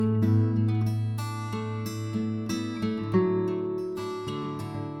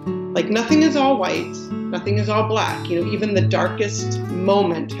Like nothing is all white, nothing is all black. Even the darkest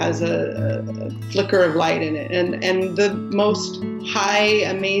moment has a flicker of light in it. And the most high,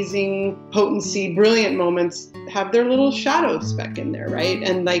 amazing, potency, brilliant moments have their little shadow speck in there, right?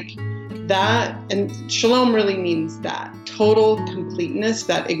 And like that, and shalom really means that total completeness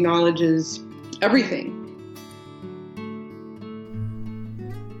that acknowledges everything.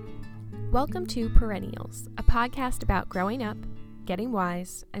 Welcome to Perennials, a podcast about growing up, getting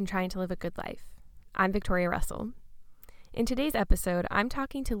wise, and trying to live a good life. I'm Victoria Russell. In today's episode, I'm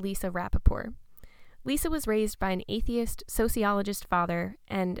talking to Lisa Rappaport. Lisa was raised by an atheist sociologist father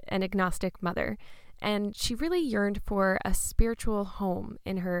and an agnostic mother, and she really yearned for a spiritual home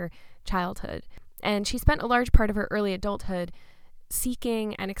in her childhood. And she spent a large part of her early adulthood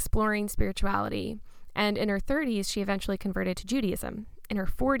seeking and exploring spirituality. And in her 30s, she eventually converted to Judaism. In her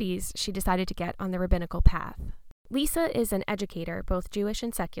 40s, she decided to get on the rabbinical path. Lisa is an educator, both Jewish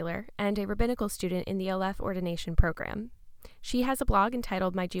and secular, and a rabbinical student in the Aleph ordination program. She has a blog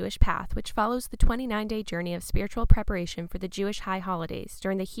entitled My Jewish Path, which follows the 29-day journey of spiritual preparation for the Jewish high holidays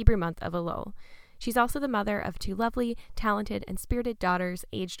during the Hebrew month of Elul. She's also the mother of two lovely, talented, and spirited daughters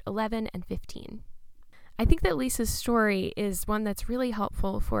aged 11 and 15. I think that Lisa's story is one that's really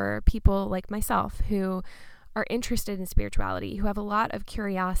helpful for people like myself who are interested in spirituality, who have a lot of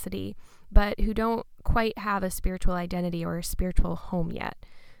curiosity, but who don't quite have a spiritual identity or a spiritual home yet.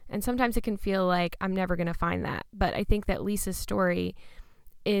 And sometimes it can feel like I'm never going to find that. But I think that Lisa's story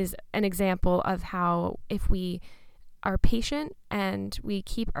is an example of how if we are patient and we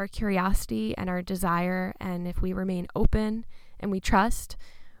keep our curiosity and our desire, and if we remain open and we trust,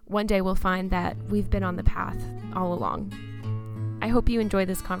 one day we'll find that we've been on the path all along. I hope you enjoy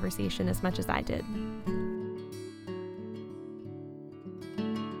this conversation as much as I did.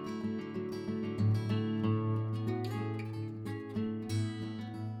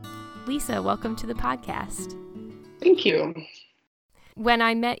 Lisa, welcome to the podcast. Thank you. When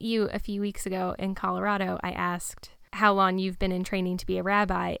I met you a few weeks ago in Colorado, I asked how long you've been in training to be a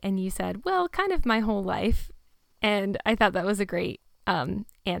rabbi, and you said, well, kind of my whole life. And I thought that was a great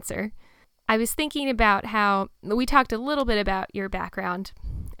answer. I was thinking about how we talked a little bit about your background,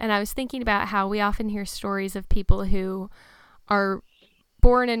 and I was thinking about how we often hear stories of people who are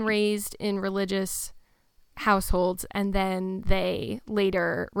born and raised in religious households, and then they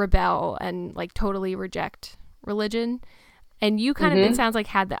later rebel and like totally reject religion. And you kind of, it sounds like,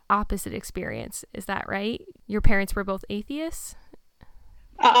 had the opposite experience. Is that right? Your parents were both atheists?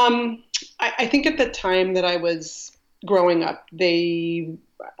 I think at the time that I was growing up, looking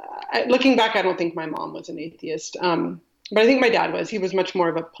back, I don't think my mom was an atheist. But I think my dad was. He was much more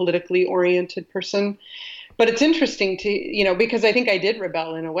of a politically oriented person. But it's interesting to, because I think I did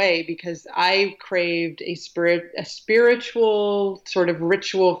rebel in a way, because I craved a spiritual sort of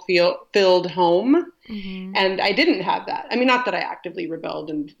ritual filled home. Mm-hmm. And I didn't have that. I mean, not that I actively rebelled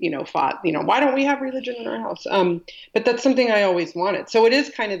and, fought, why don't we have religion in our house? But that's something I always wanted. So it is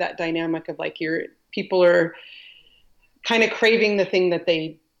kind of that dynamic of like people are kind of craving the thing that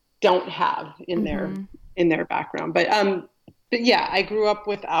they don't have in their background. But yeah, I grew up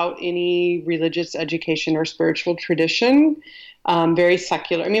without any religious education or spiritual tradition, very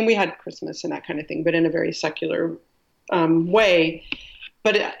secular. I mean, we had Christmas and that kind of thing, but in a very secular way.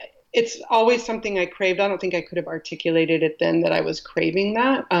 But it's always something I craved. I don't think I could have articulated it then that I was craving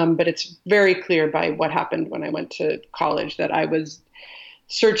that. But it's very clear by what happened when I went to college that I was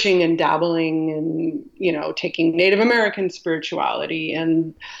searching and dabbling and, taking Native American spirituality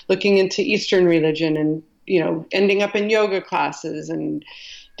and looking into Eastern religion and, ending up in yoga classes and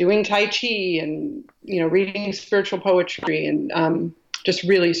doing Tai Chi and, reading spiritual poetry and just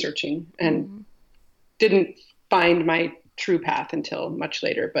really searching, and didn't find my true path until much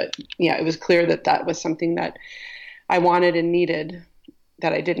later. But yeah, it was clear that that was something that I wanted and needed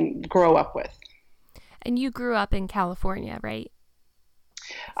that I didn't grow up with. And you grew up in California, right?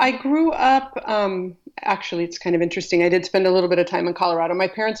 I grew up, actually, it's kind of interesting. I did spend a little bit of time in Colorado. My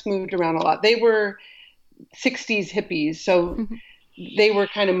parents moved around a lot. They were 60s hippies, so they were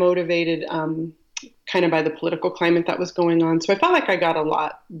kind of motivated kind of by the political climate that was going on. So I felt like I got a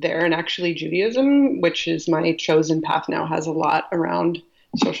lot there. And actually Judaism, which is my chosen path now, has a lot around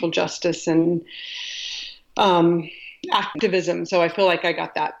social justice and activism. So I feel like I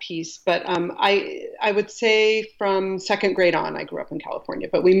got that piece. But I would say from second grade on, I grew up in California,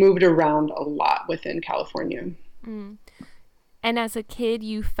 but we moved around a lot within California. Mm. And as a kid,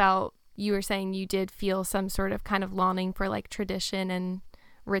 you were saying you did feel some sort of kind of longing for like tradition and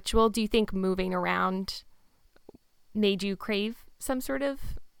ritual. Do you think moving around made you crave some sort of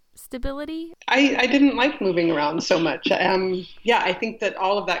stability? I didn't like moving around so much. I think that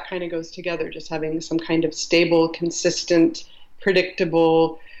all of that kind of goes together, just having some kind of stable, consistent,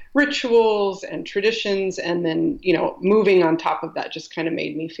 predictable rituals and traditions, and then, moving on top of that just kind of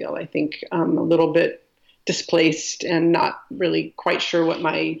made me feel, I think, a little bit displaced and not really quite sure what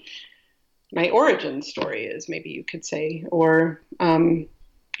my origin story is, maybe you could say, or I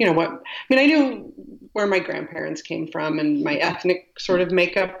knew where my grandparents came from and my ethnic sort of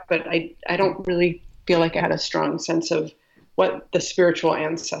makeup, but I don't really feel like I had a strong sense of what the spiritual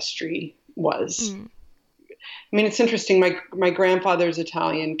ancestry was. It's interesting. My grandfather's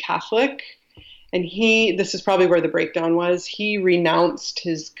Italian Catholic, and this is probably where the breakdown was. He renounced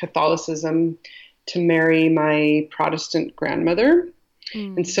his Catholicism to marry my Protestant grandmother.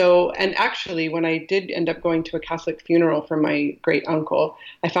 And actually, when I did end up going to a Catholic funeral for my great uncle,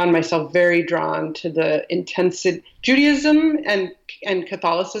 I found myself very drawn to the intensity. Judaism and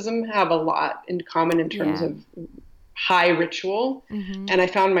Catholicism have a lot in common in terms of high ritual. And I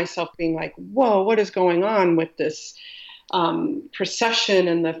found myself being like, whoa, what is going on with this procession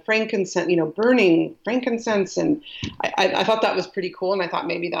and the frankincense, burning frankincense. And I thought that was pretty cool. And I thought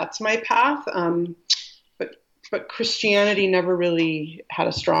maybe that's my path. But Christianity never really had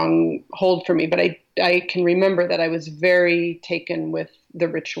a strong hold for me. But I can remember that I was very taken with the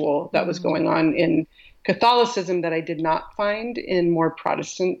ritual that was going on in Catholicism that I did not find in more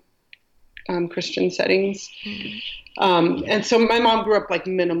Protestant Christian settings. And so my mom grew up like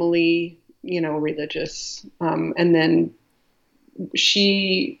minimally, religious. And then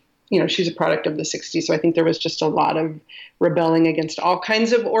she's a product of the 60s. So I think there was just a lot of rebelling against all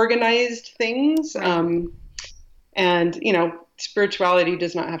kinds of organized things. And, spirituality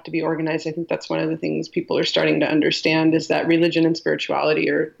does not have to be organized. I think that's one of the things people are starting to understand, is that religion and spirituality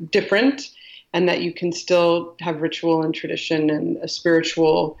are different, and that you can still have ritual and tradition and a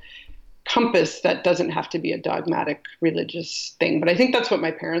spiritual compass that doesn't have to be a dogmatic religious thing. But I think that's what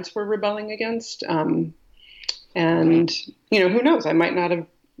my parents were rebelling against. And, who knows? I might not have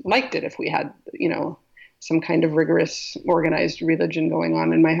liked it if we had, some kind of rigorous, organized religion going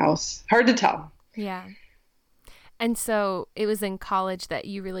on in my house. Hard to tell. Yeah. And so it was in college that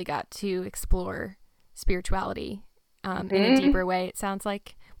you really got to explore spirituality in a deeper way, it sounds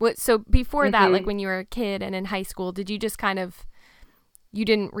like. So before that, like when you were a kid and in high school, did you just you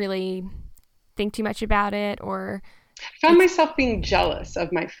didn't really think too much about it, or? I found myself being jealous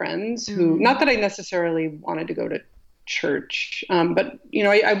of my friends who, not that I necessarily wanted to go to church, but,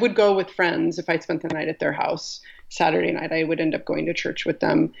 I would go with friends. If I spent the night at their house, Saturday night, I would end up going to church with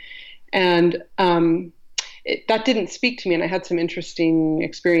them. And, that didn't speak to me, and I had some interesting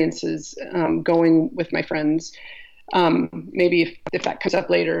experiences going with my friends. Maybe if that comes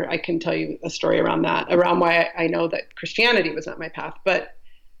up later, I can tell you a story around why I know that Christianity was not my path. But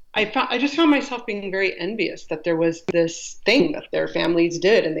I just found myself being very envious that there was this thing that their families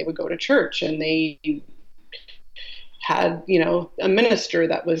did, and they would go to church, and they had, a minister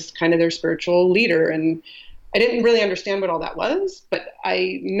that was kind of their spiritual leader. And I didn't really understand what all that was, but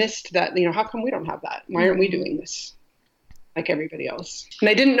I missed that, how come we don't have that? Why aren't we doing this like everybody else? And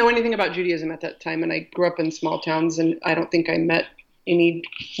I didn't know anything about Judaism at that time, and I grew up in small towns, and I don't think I met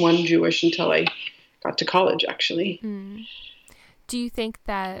anyone Jewish until I got to college, actually. Do you think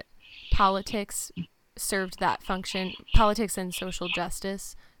that politics served that function, politics and social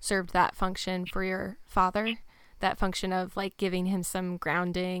justice served that function for your father? That function of like giving him some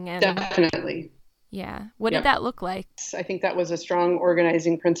grounding? And Definitely. Yeah. What did that look like? I think that was a strong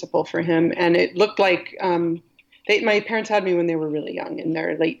organizing principle for him. And it looked like my parents had me when they were really young, in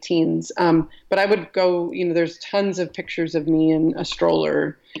their late teens. But I would go, there's tons of pictures of me in a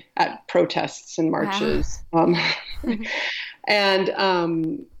stroller at protests and marches. Wow. And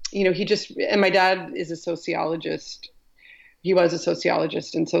my dad is a sociologist. He was a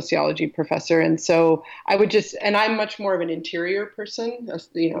sociologist and sociology professor. And so and I'm much more of an interior person.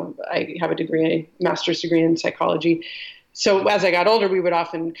 I have a master's degree in psychology. So as I got older, we would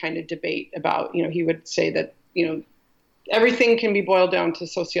often kind of debate about, he would say that, everything can be boiled down to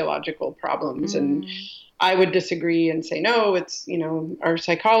sociological problems. And I would disagree and say, no, it's, our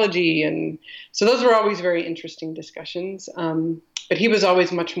psychology. And so those were always very interesting discussions. But he was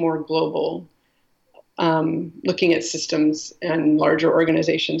always much more global, looking at systems and larger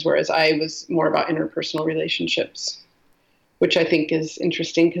organizations, whereas I was more about interpersonal relationships, which I think is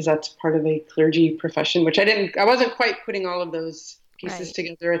interesting because that's part of a clergy profession, which I wasn't quite putting all of those pieces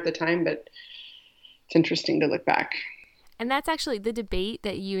together at the time, but it's interesting to look back. And that's actually the debate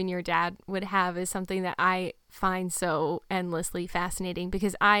that you and your dad would have is something that I find so endlessly fascinating,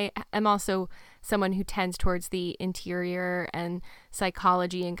 because I am also someone who tends towards the interior and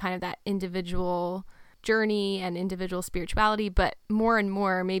psychology and kind of that individual journey and individual spirituality. But more and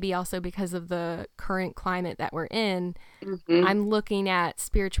more, maybe also because of the current climate that we're in, I'm looking at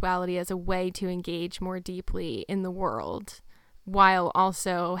spirituality as a way to engage more deeply in the world, while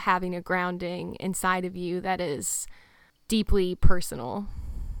also having a grounding inside of you that is deeply personal.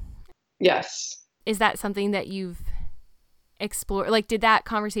 Yes. Is that something that you've explored? Like, did that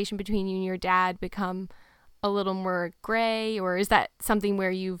conversation between you and your dad become a little more gray, or is that something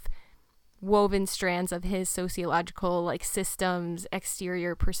where you've woven strands of his sociological, like, systems,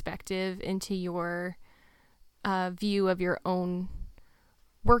 exterior perspective into your view of your own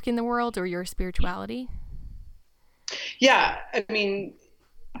work in the world or your spirituality? Yeah, I mean,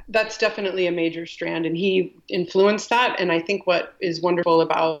 that's definitely a major strand, and he influenced that. And I think what is wonderful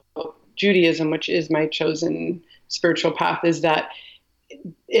about Judaism, which is my chosen spiritual path, is that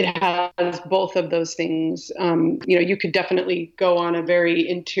it has both of those things. You could definitely go on a very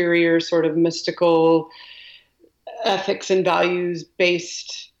interior sort of mystical ethics and values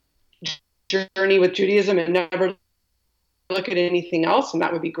based journey with Judaism and never look at anything else, and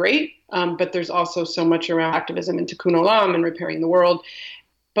that would be great. But there's also so much around activism and tikkun olam and repairing the world,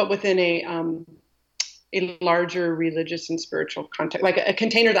 but within a larger religious and spiritual context, like a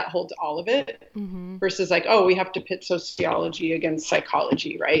container that holds all of it, versus like, oh, we have to pit sociology against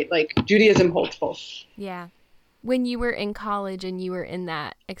psychology, right? Like Judaism holds both. Yeah. When you were in college and you were in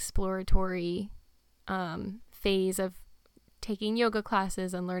that exploratory phase of taking yoga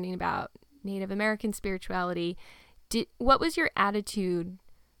classes and learning about Native American spirituality, what was your attitude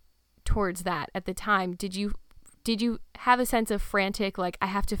towards that at the time? Did you have a sense of frantic, like, I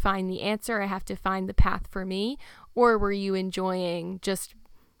have to find the answer, I have to find the path for me? Or were you enjoying just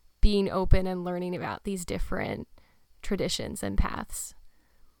being open and learning about these different traditions and paths?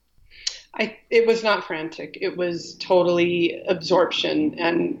 It was not frantic. It was totally absorption.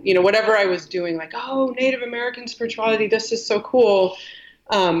 And, whatever I was doing, like, oh, Native American spirituality, this is so cool.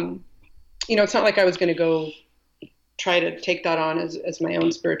 It's not like I was going to go try to take that on as my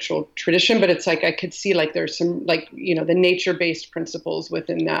own spiritual tradition, but it's like I could see like there's some, like, the nature-based principles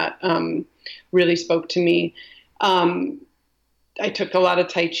within that really spoke to me. I took a lot of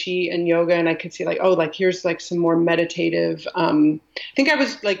Tai Chi and yoga, and I could see like, oh, like here's like some more meditative. I think I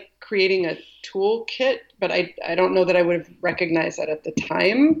was like creating a toolkit, but I don't know that I would have recognized that at the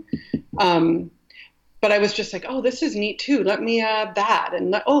time. But I was just like, oh, this is neat too. Let me add that. And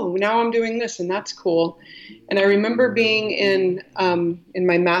now I'm doing this, and that's cool. And I remember being in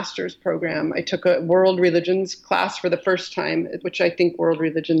my master's program. I took a world religions class for the first time, which I think world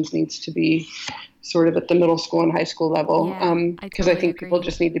religions needs to be sort of at the middle school and high school level. Because I think people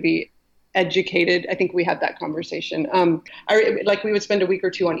just need to be educated. I think we had that conversation. We would spend a week or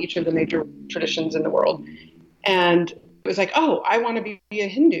two on each of the major traditions in the world. And it was like, oh, I want to be a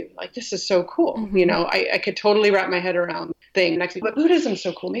Hindu. Like, this is so cool. I could totally wrap my head around things. Next week, but Buddhism's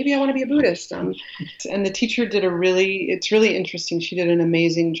so cool. Maybe I want to be a Buddhist. And the teacher it's really interesting. She did an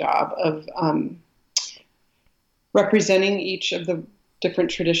amazing job of representing each of the different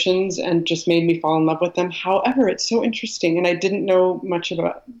traditions and just made me fall in love with them. However, it's so interesting. And I didn't know much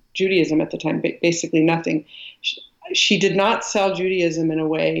about Judaism at the time, basically nothing. She did not sell Judaism in a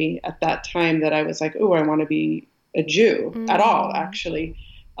way at that time that I was like, oh, I want to be a Jew at all, actually.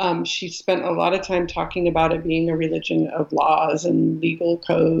 She spent a lot of time talking about it being a religion of laws and legal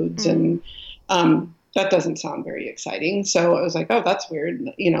codes, and that doesn't sound very exciting. So I was like, oh, that's weird,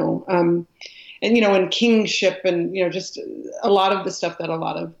 and kingship and, just a lot of the stuff that a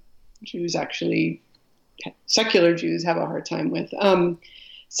lot of Jews, actually secular Jews, have a hard time with.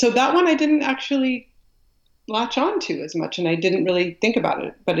 So that one I didn't actually latch on to as much, and I didn't really think about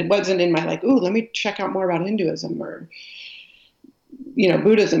it, but it wasn't in my like, ooh, let me check out more about Hinduism or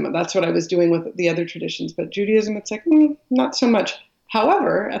Buddhism. That's what I was doing with the other traditions, but Judaism, it's like not so much.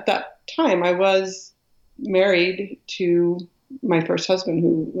 However, at that time I was married to my first husband,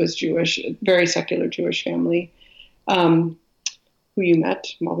 who was Jewish, a very secular Jewish family, who you met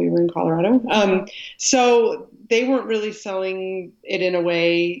while we were in Colorado. So they weren't really selling it in a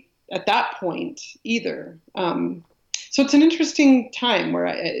way at that point either. So it's an interesting time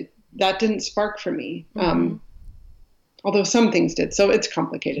where that didn't spark for me, although some things did. So it's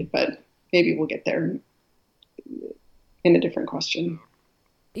complicated, but maybe we'll get there in a different question.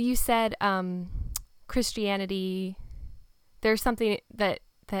 You said Christianity, there's something that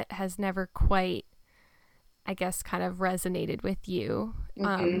has never quite, I guess, kind of resonated with you.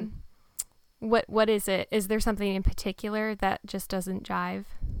 What is it? Is there something in particular that just doesn't jive?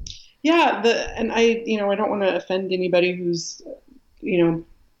 Yeah, and I don't want to offend anybody who's,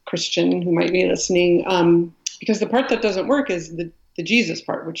 Christian who might be listening, because the part that doesn't work is the Jesus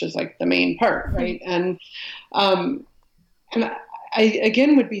part, which is like the main part, right? Um, and I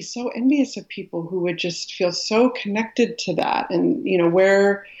again would be so envious of people who would just feel so connected to that, and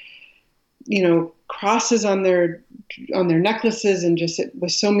wear crosses on their necklaces, and just it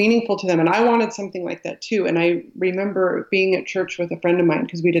was so meaningful to them, and I wanted something like that too. And I remember being at church with a friend of mine,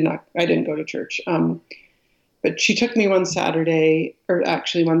 because I didn't go to church, but she took me one Saturday, or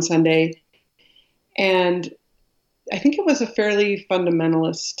actually one Sunday, and I think it was a fairly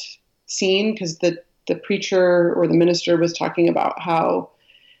fundamentalist scene, because the preacher or the minister was talking about how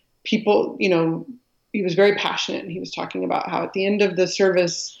people, he was very passionate, and he was talking about how at the end of the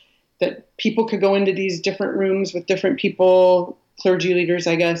service that people could go into these different rooms with different people, clergy leaders,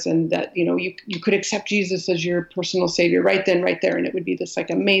 I guess, and that, you could accept Jesus as your personal savior right then, right there. And it would be this like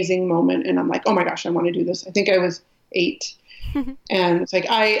amazing moment. And I'm like, oh my gosh, I want to do this. I think I was 8. And it's like,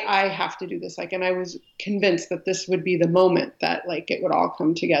 I have to do this. Like, and I was convinced that this would be the moment that like it would all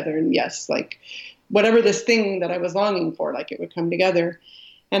come together. And yes, like whatever this thing that I was longing for, like it would come together.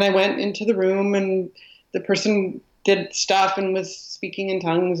 And I went into the room, and the person did stuff and was speaking in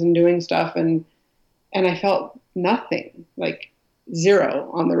tongues and doing stuff. And I felt nothing, like 0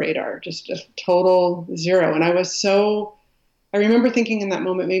 on the radar, just a total 0. And I remember thinking in that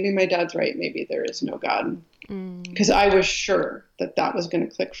moment, maybe my dad's right. Maybe there is no God. Because I was sure that was going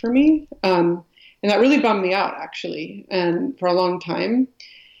to click for me. And that really bummed me out, actually, and for a long time.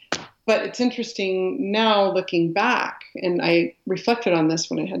 But it's interesting now looking back, and I reflected on this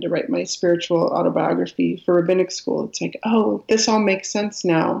when I had to write my spiritual autobiography for rabbinic school. It's like, oh, this all makes sense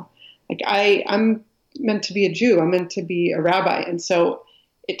now. Like I'm meant to be a Jew. I'm meant to be a rabbi. And so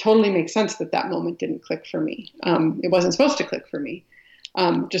it totally makes sense that moment didn't click for me. It wasn't supposed to click for me.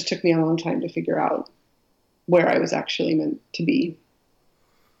 Just took me a long time to figure out where I was actually meant to be.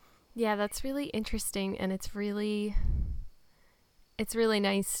 Yeah, that's really interesting. And it's really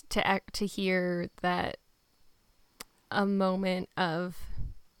nice to hear that a moment of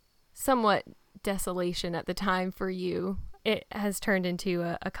somewhat desolation at the time for you, it has turned into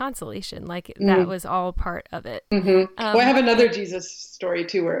a consolation. Like that was all part of it. Well, I have another Jesus story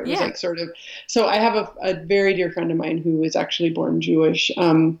too, where it was like sort of, so I have a very dear friend of mine who was actually born Jewish.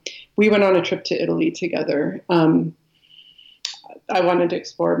 We went on a trip to Italy together. I wanted to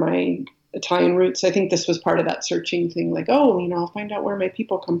explore my Italian roots. I think this was part of that searching thing, like, oh, I'll find out where my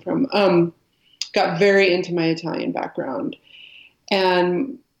people come from. Got very into my Italian background.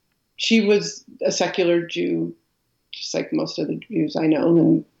 And she was a secular Jew, just like most of the Jews I know,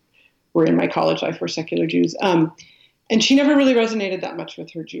 and were in my college life were secular Jews. And she never really resonated that much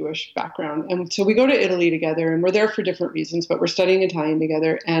with her Jewish background. And so we go to Italy together, and we're there for different reasons, but we're studying Italian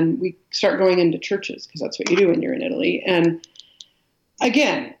together, and we start going into churches, because that's what you do when you're in Italy. And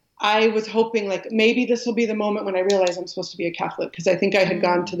again, I was hoping like maybe this will be the moment when I realize I'm supposed to be a Catholic, because I think I had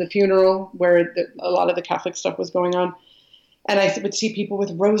gone to the funeral where a lot of the Catholic stuff was going on. And I would see people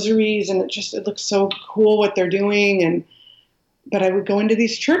with rosaries, and it looks so cool what they're doing. But I would go into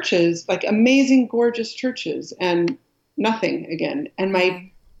these churches, like amazing, gorgeous churches, and nothing again. And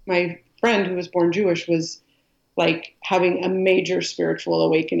my friend who was born Jewish was like having a major spiritual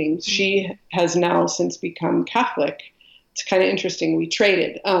awakening. She has now since become Catholic. It's kind of interesting. We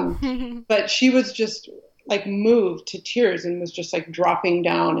traded. But she was just like moved to tears and was just like dropping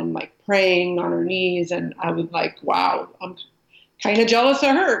down and like praying on her knees. And I was like, wow, I'm kind of jealous of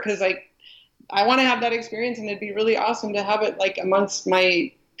her, because like I want to have that experience, and it'd be really awesome to have it like amongst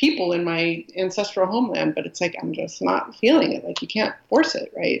my people in my ancestral homeland. But it's like I'm just not feeling it. Like you can't force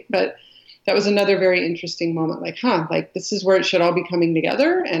it, right? But that was another very interesting moment. Like, like this is where it should all be coming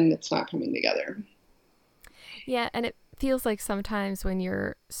together, and it's not coming together. Yeah, and it feels like sometimes when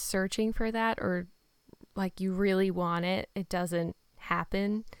you're searching for that, or like you really want it, it doesn't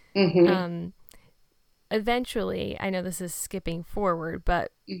happen. Eventually, I know this is skipping forward,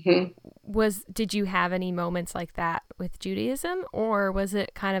 but did you have any moments like that with Judaism, or was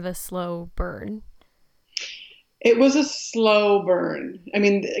it kind of a slow burn? It was a slow burn. I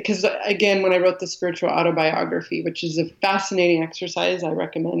mean, because again, when I wrote the spiritual autobiography, which is a fascinating exercise, I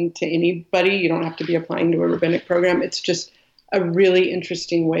recommend to anybody. You don't have to be applying to a rabbinic program. It's just a really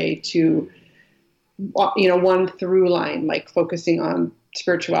interesting way to, one through line, like focusing on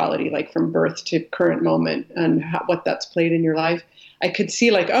spirituality, like from birth to current moment, and what that's played in your life. I could see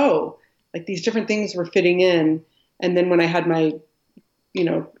like, oh, like these different things were fitting in. And then when I had my,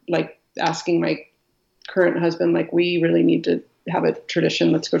 like asking my current husband, like, we really need to have a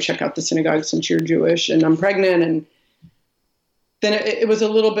tradition. Let's go check out the synagogue since you're Jewish and I'm pregnant. And then it was a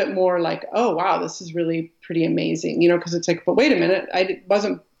little bit more like, oh, wow, this is really pretty amazing, because it's like, but wait a minute, I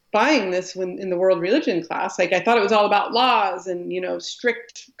wasn't buying this when in the world religion class. Like, I thought it was all about laws and,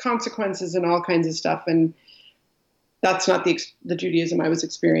 strict consequences and all kinds of stuff. And that's not the Judaism I was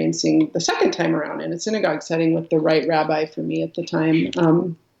experiencing the second time around in a synagogue setting with the right rabbi for me at the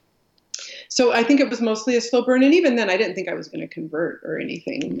time. So I think it was mostly a slow burn. And even then, I didn't think I was going to convert or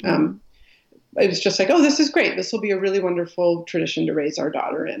anything. It was just like, oh, this is great. This will be a really wonderful tradition to raise our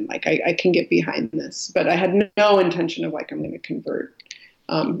daughter in. Like, I can get behind this. But I had no intention of like, I'm going to convert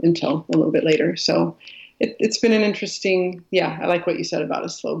until a little bit later. So it's been an interesting, I like what you said about a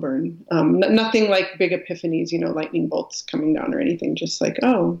slow burn. Nothing like big epiphanies, lightning bolts coming down or anything. Just like,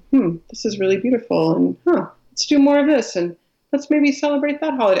 oh, this is really beautiful. And let's do more of this. And let's maybe celebrate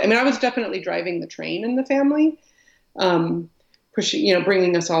that holiday. I mean, I was definitely driving the train in the family, pushing,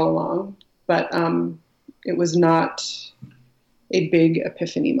 bringing us all along. But it was not a big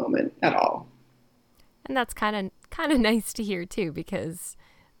epiphany moment at all. And that's kind of nice to hear too, because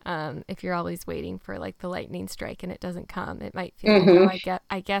if you're always waiting for like the lightning strike and it doesn't come, it might feel like, oh,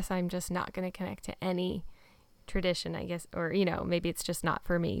 I guess I'm just not going to connect to any tradition, I guess, or maybe it's just not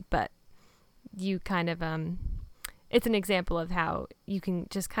for me. But you kind of it's an example of how you can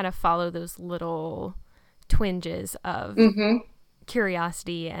just kind of follow those little twinges of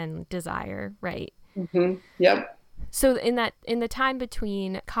curiosity and desire, right? Yep. So in the time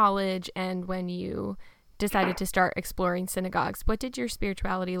between college and when you decided to start exploring synagogues, what did your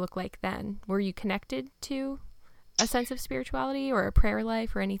spirituality look like then? Were you connected to a sense of spirituality or a prayer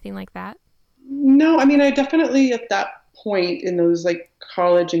life or anything like that? No, I mean, I definitely at that point in those like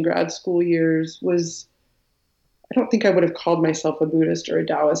college and grad school years I don't think I would have called myself a Buddhist or a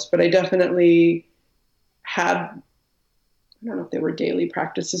Taoist, but I definitely had, I don't know if they were daily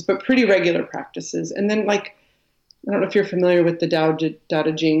practices, but pretty regular practices. And then like, I don't know if you're familiar with the Tao Te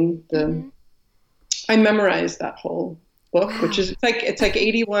Ching, I memorized that whole book, which is it's like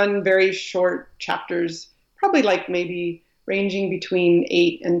 81 very short chapters, probably like maybe ranging between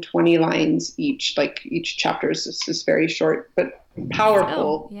 8 and 20 lines each. Like each chapter is this very short but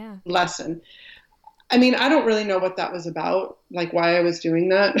powerful lesson. I mean, I don't really know what that was about, like why I was doing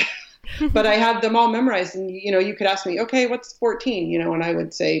that. But I had them all memorized, and you could ask me, okay, what's 14? And I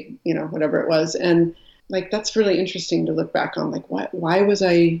would say, whatever it was. And like, that's really interesting to look back on. Like, why was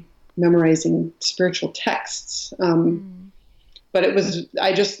I memorizing spiritual texts? But it was,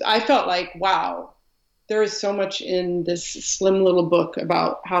 I felt like, wow, there is so much in this slim little book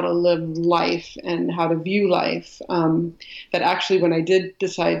about how to live life and how to view life, that actually when I did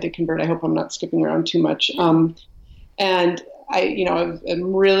decide to convert, I hope I'm not skipping around too much. And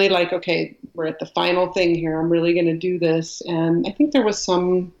I'm really like, okay, we're at the final thing here. I'm really going to do this. And I think there was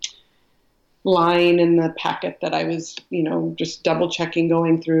some line in the packet that I was, just double checking,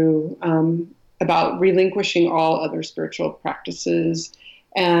 going through, about relinquishing all other spiritual practices.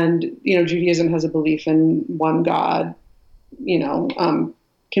 And, Judaism has a belief in one God, can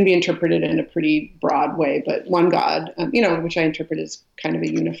be interpreted in a pretty broad way, but one God, which I interpret as kind of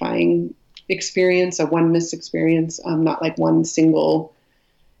a unifying experience, a oneness experience, not like one single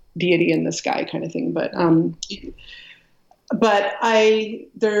deity in the sky kind of thing. But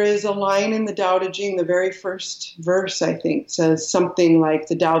there is a line in the Tao Te Ching, the very first verse, I think, says something like,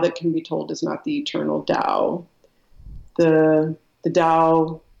 the Tao that can be told is not the eternal Tao. The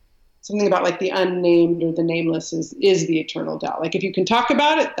Tao, something about like the unnamed or the nameless is the eternal Tao. Like if you can talk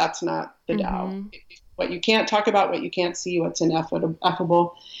about it, that's not the Tao. What you can't talk about, what you can't see, what's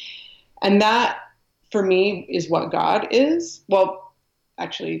ineffable. And that, for me, is what God is. Well,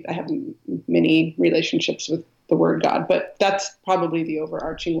 actually, I have many relationships with the word God, but that's probably the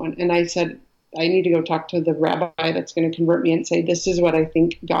overarching one. And I said, I need to go talk to the rabbi that's going to convert me and say, this is what I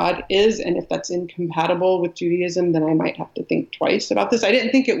think God is. And if that's incompatible with Judaism, then I might have to think twice about this. I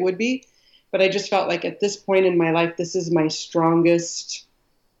didn't think it would be, but I just felt like at this point in my life, this is my strongest,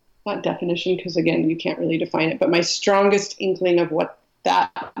 not definition, because again, you can't really define it, but my strongest inkling of what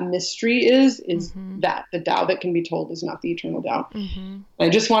that mystery is that the Tao that can be told is not the eternal Tao. I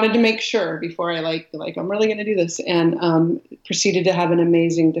just wanted to make sure before I I'm really going to do this, and proceeded to have an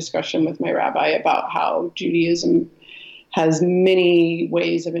amazing discussion with my rabbi about how Judaism has many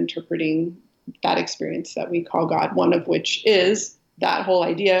ways of interpreting that experience that we call God, one of which is that whole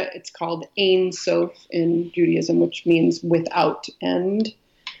idea. It's called Ein Sof in Judaism, which means without end.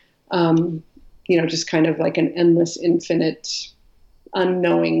 Just kind of like an endless, infinite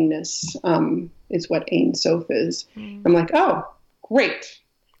unknowingness, is what Ein Sof is. I'm like, oh, great.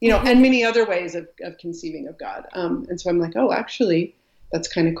 and many other ways of conceiving of God. And so I'm like, oh, actually, that's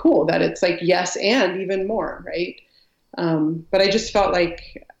kind of cool that it's like yes and even more, right? But I just felt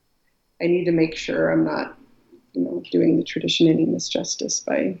like I need to make sure I'm not, doing the tradition any misjustice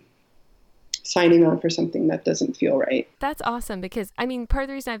by signing on for something that doesn't feel right. That's awesome, because part of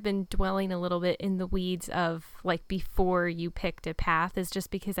the reason I've been dwelling a little bit in the weeds of like before you picked a path is just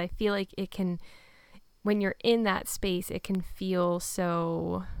because I feel like it can, when you're in that space, it can feel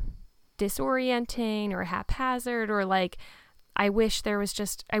so disorienting or haphazard, or like I wish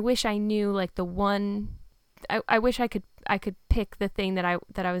I knew like the one. I wish I could pick the thing that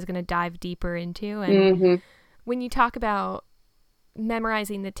I was going to dive deeper into. And when you talk about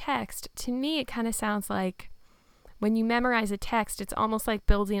memorizing the text, to me it kind of sounds like when you memorize a text, it's almost like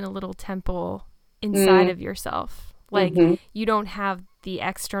building a little temple inside of yourself. Like you don't have the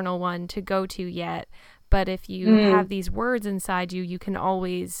external one to go to yet, but if you have these words inside you, you can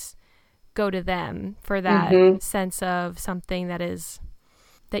always go to them for that sense of something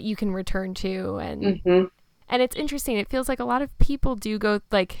that you can return to. And it's interesting. It feels like a lot of people do go,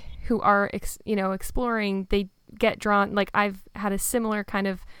 like, who are exploring, they get drawn, like I've had a similar kind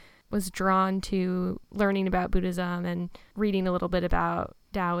of, was drawn to learning about Buddhism and reading a little bit about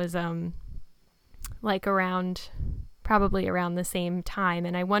Taoism, like probably around the same time.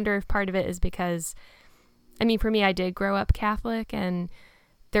 And I wonder if part of it is because, for me, I did grow up Catholic, and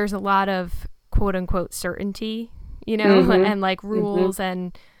there's a lot of quote unquote certainty, and like rules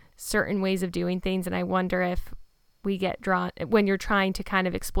and certain ways of doing things. And I wonder if we get drawn, when you're trying to kind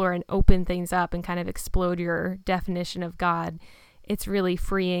of explore and open things up and kind of explode your definition of God, it's really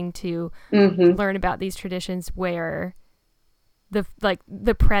freeing to learn about these traditions where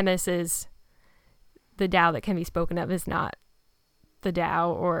the premise is the Tao that can be spoken of is not the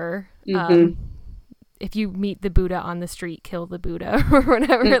Tao, or if you meet the Buddha on the street, kill the Buddha or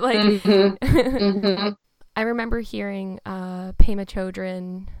whatever. I remember hearing Pema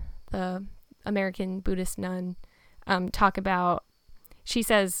Chodron, the American Buddhist nun, talk about, she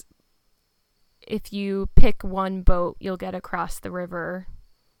says, if you pick one boat, you'll get across the river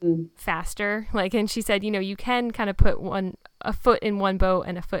faster. And she said, you can kind of put a foot in one boat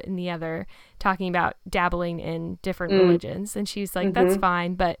and a foot in the other, talking about dabbling in different religions. And she's like, that's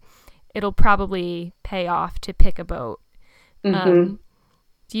fine, but it'll probably pay off to pick a boat. Do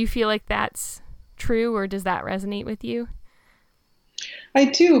you feel like that's true, or does that resonate with you? I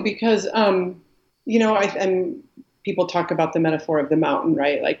do, because, people talk about the metaphor of the mountain,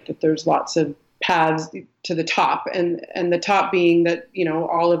 right? Like that there's lots of paths to the top, and the top being that,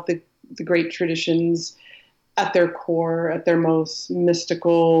 all of the great traditions at their core, at their most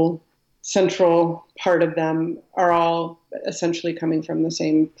mystical, central part of them are all essentially coming from the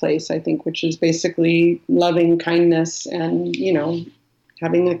same place, I think, which is basically loving kindness and,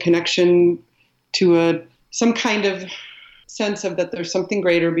 having a connection to some kind of sense of that there's something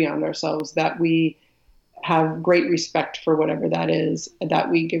greater beyond ourselves, that we have great respect for whatever that is,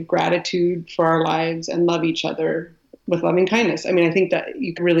 that we give gratitude for our lives and love each other with loving kindness. I think that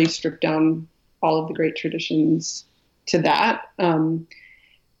you can really strip down all of the great traditions to that.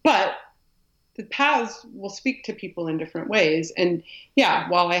 But the paths will speak to people in different ways. And yeah,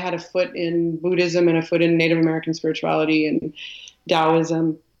 while I had a foot in Buddhism and a foot in Native American spirituality and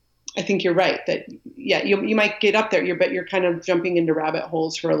Taoism, I think you're right that, yeah, you might get up there, but you're kind of jumping into rabbit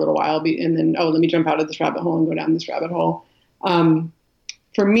holes for a little while, and then, let me jump out of this rabbit hole and go down this rabbit hole.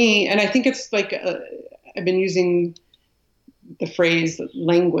 For me, and I think it's like, I've been using the phrase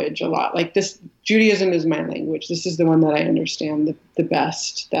language a lot. Like this, Judaism is my language. This is the one that I understand the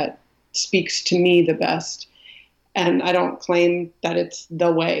best, that speaks to me the best. And I don't claim that it's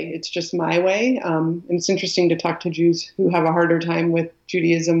the way, it's just my way. And it's interesting to talk to Jews who have a harder time with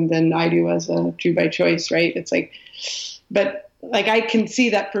Judaism than I do as a Jew by choice, right? It's like, but like, I can see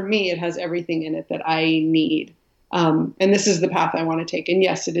that for me, it has everything in it that I need. And this is the path I want to take. And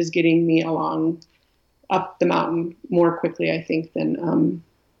yes, it is getting me along up the mountain more quickly, I think, than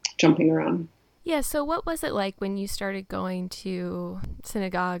jumping around. Yeah, so what was it like when you started going to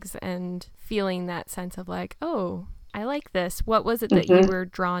synagogues and feeling that sense of like, oh, I like this? What was it that you were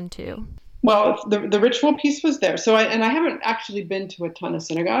drawn to? Well, the ritual piece was there. So I haven't actually been to a ton of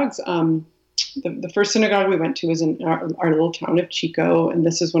synagogues. The first synagogue we went to was in our little town of Chico, and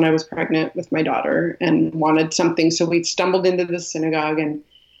this is when I was pregnant with my daughter and wanted something. So we stumbled into this synagogue, and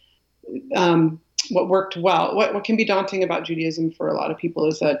what worked well, what can be daunting about Judaism for a lot of people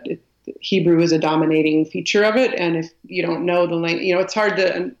is that Hebrew is a dominating feature of it, and if you don't know the language, it's hard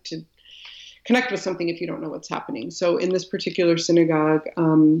to connect with something if you don't know what's happening. So in this particular synagogue,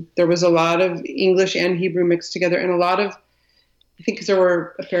 there was a lot of English and Hebrew mixed together, and a lot of I think because there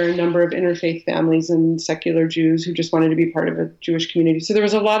were a fair number of interfaith families and secular Jews who just wanted to be part of a Jewish community. So there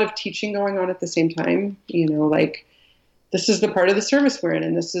was a lot of teaching going on at the same time, like, this is the part of the service we're in,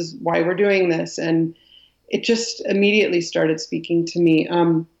 and this is why we're doing this. And it just immediately started speaking to me.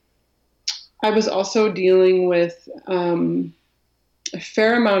 I was also dealing with a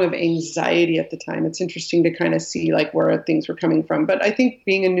fair amount of anxiety at the time. It's interesting to kind of see like where things were coming from. But I think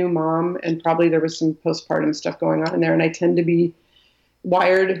being a new mom, and probably there was some postpartum stuff going on in there, and I tend to be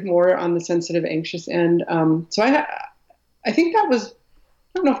wired more on the sensitive, anxious end. So I think that was, I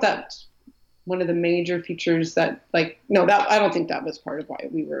don't know if that's one of the major features that I don't think that was part of why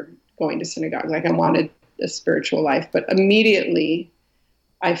we were going to synagogue. Like, I wanted a spiritual life, but immediately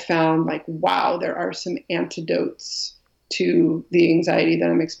I found like, wow, there are some antidotes to the anxiety that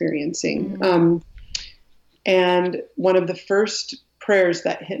I'm experiencing. Mm-hmm. And one of the first prayers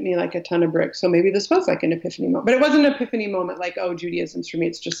that hit me like a ton of bricks. So maybe this was like an epiphany moment, but it wasn't an epiphany moment like, oh, Judaism's for me.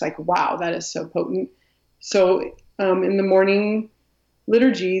 It's just like, wow, that is so potent. So in the morning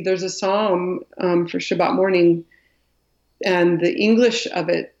liturgy, there's a psalm for Shabbat morning, and the English of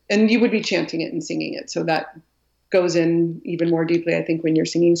it, and you would be chanting it and singing it. So that goes in even more deeply, I think, when you're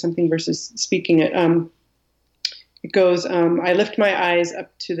singing something versus speaking it. It goes, I lift my eyes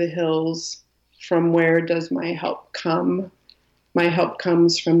up to the hills. From where does my help come? My help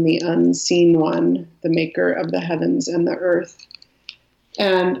comes from the unseen one, the maker of the heavens and the earth.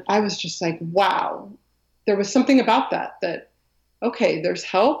 And I was just like, wow, there was something about that, okay, there's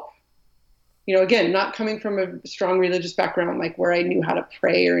help. Again, not coming from a strong religious background, like where I knew how to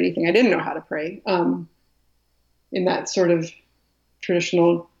pray or anything. I didn't know how to pray in that sort of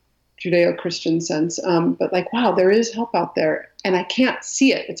traditional Judeo-Christian sense. But like, wow, there is help out there, and I can't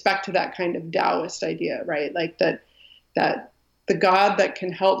see it. It's back to that kind of Taoist idea, right? Like that the God that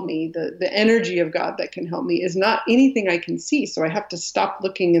can help me, the energy of God that can help me is not anything I can see. So I have to stop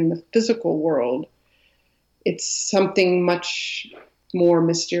looking in the physical world. It's something much more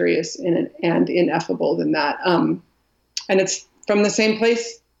mysterious and ineffable than that. And it's from the same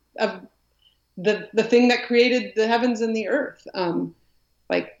place of the thing that created the heavens and the earth.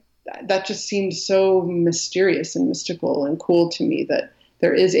 Like that just seemed so mysterious and mystical and cool to me, that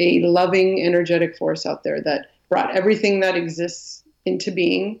there is a loving, energetic force out there that brought everything that exists into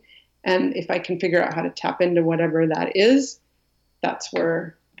being. And if I can figure out how to tap into whatever that is, that's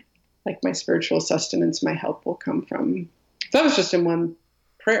where like my spiritual sustenance, my help will come from. So that was just in one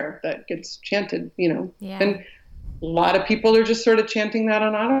prayer that gets chanted, Yeah. And a lot of people are just sort of chanting that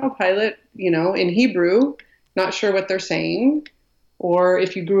on autopilot, in Hebrew, not sure what they're saying. Or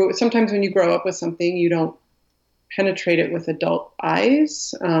if sometimes when you grow up with something, you don't penetrate it with adult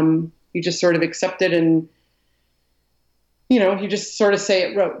eyes. You just sort of accept it, and, you just sort of say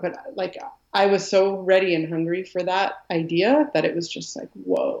it rote. But like, I was so ready and hungry for that idea that it was just like,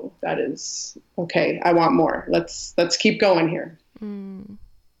 whoa, that is okay. I want more. Let's keep going here. Mm.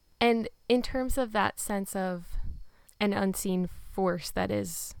 And in terms of that sense of an unseen force that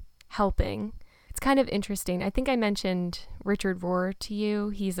is helping, it's kind of interesting. I think I mentioned Richard Rohr to you.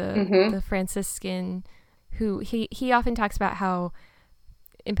 He's the Franciscan who he often talks about how,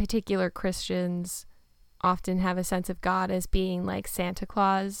 in particular, Christians often have a sense of God as being like Santa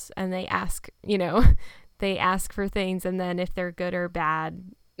Claus, and they ask, they ask for things, and then if they're good or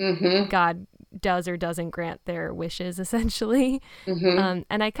bad, God does or doesn't grant their wishes, essentially. And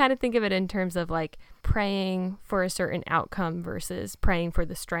I kind of think of it in terms of like praying for a certain outcome versus praying for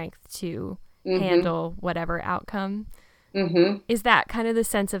the strength to handle whatever outcome. Is that kind of the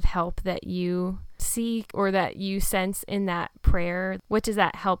sense of help that you seek or that you sense in that prayer? What does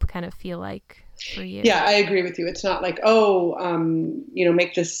that help kind of feel like for you? Yeah, I agree with you. It's not like,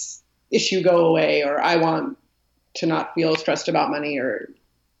 make this issue go away, or I want to not feel stressed about money, or,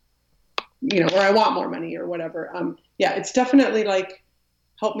 or I want more money or whatever. Yeah, it's definitely like,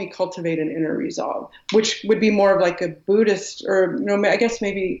 help me cultivate an inner resolve, which would be more of like a Buddhist, or, I guess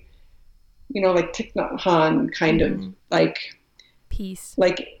maybe, like Thich Nhat Hanh kind of like peace.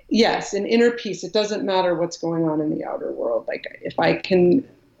 Like, yes, an inner peace. It doesn't matter what's going on in the outer world. Like, if I can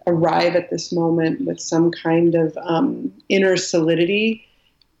arrive at this moment with some kind of inner solidity,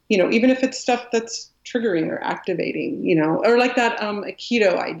 even if it's stuff that's triggering or activating, or like that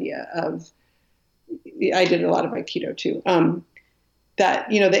Aikido idea of, I did a lot of Aikido too, that,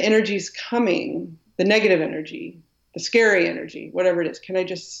 the energy's coming, the negative energy, the scary energy, whatever it is, can I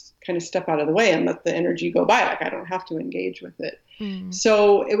just kind of step out of the way and let the energy go by? Like, I don't have to engage with it.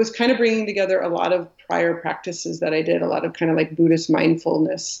 So it was kind of bringing together a lot of prior practices that I did, a lot of kind of like Buddhist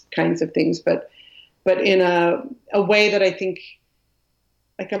mindfulness kinds of things, but in a way that I think,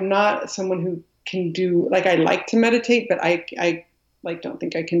 like, I'm not someone who can do, like, I like to meditate, but I don't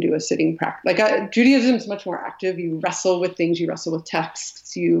think I can do a sitting practice. Judaism is much more active. You wrestle with things. You wrestle with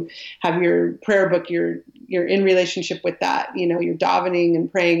texts. You have your prayer book. You're in relationship with that. You're davening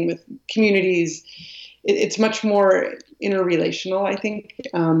and praying with communities. It's much more interrelational, I think,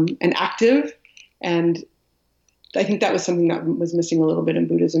 and active. And I think that was something that was missing a little bit in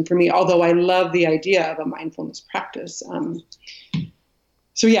Buddhism for me, although I love the idea of a mindfulness practice.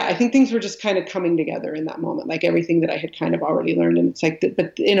 So yeah, I think things were just kind of coming together in that moment, like everything that I had kind of already learned. And it's like,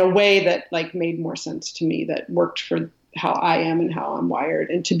 but in a way that like made more sense to me, that worked for how I am and how I'm wired.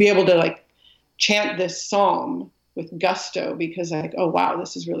 And to be able to like chant this psalm with gusto, because like, oh wow,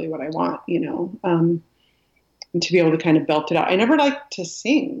 this is really what I want, and to be able to kind of belt it out. I never liked to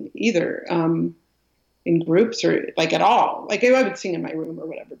sing either, in groups or like at all. Like I would sing in my room or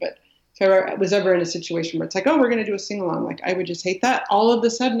whatever, but if I was ever in a situation where it's like, oh, we're going to do a sing along, like I would just hate that. All of a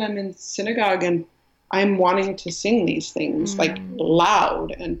sudden I'm in synagogue and I'm wanting to sing these things like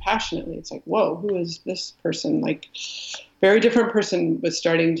loud and passionately. It's like, whoa, who is this person? Like very different person was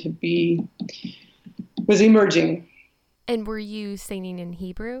emerging. And were you singing in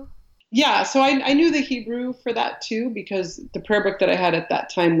Hebrew? Yeah, so I knew the Hebrew for that too, because the prayer book that I had at that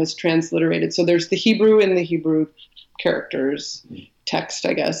time was transliterated. So there's the Hebrew and the Hebrew characters, text,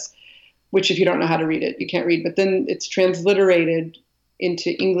 I guess, which if you don't know how to read it, you can't read. But then it's transliterated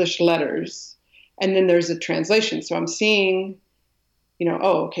into English letters. And then there's a translation. So I'm seeing,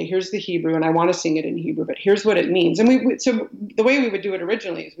 oh, okay, here's the Hebrew, and I want to sing it in Hebrew, but here's what it means. And so the way we would do it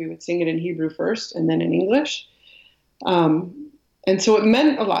originally is we would sing it in Hebrew first and then in English. And so it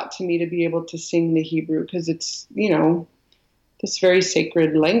meant a lot to me to be able to sing the Hebrew because it's, this very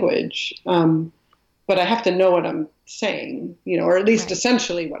sacred language. But I have to know what I'm saying, or at least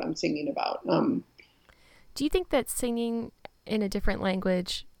essentially what I'm singing about. Do you think that singing in a different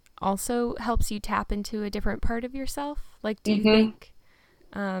language also helps you tap into a different part of yourself? Like, do you think,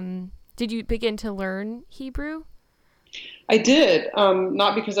 did you begin to learn Hebrew? I did,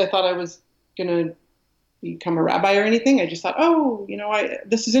 not because I thought I was going to become a rabbi or anything. I just thought,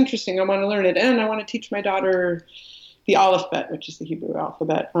 this is interesting. I want to learn it. And I want to teach my daughter the alphabet, which is the Hebrew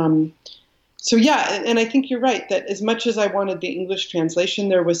alphabet. So yeah, and I think you're right that as much as I wanted the English translation,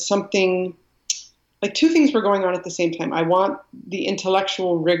 there was something, like two things were going on at the same time. I want the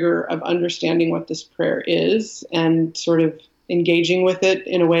intellectual rigor of understanding what this prayer is and sort of engaging with it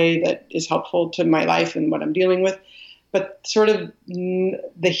in a way that is helpful to my life and what I'm dealing with. But sort of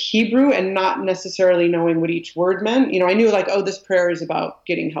the Hebrew and not necessarily knowing what each word meant. I knew like, oh, this prayer is about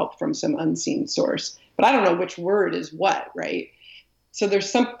getting help from some unseen source, but I don't know which word is what, right? So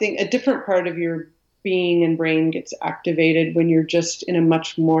there's a different part of your being and brain gets activated when you're just in a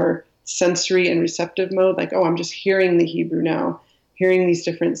much more sensory and receptive mode. Like, oh, I'm just hearing the Hebrew now, hearing these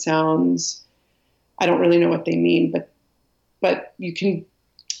different sounds. I don't really know what they mean, but you can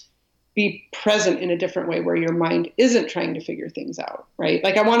be present in a different way where your mind isn't trying to figure things out, right?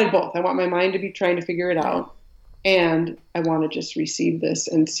 Like I wanted both. I want my mind to be trying to figure it out, and I want to just receive this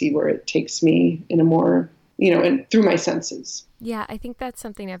and see where it takes me in a more, and through my senses. Yeah, I think that's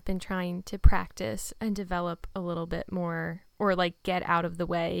something I've been trying to practice and develop a little bit more, or like get out of the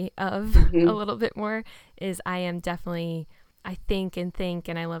way of a little bit more, is I am definitely, I think and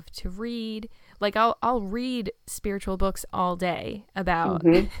I love to read. Like I'll read spiritual books all day about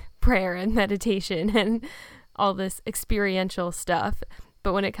prayer and meditation and all this experiential stuff.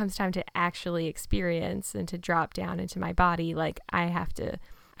 But when it comes time to actually experience and to drop down into my body, like I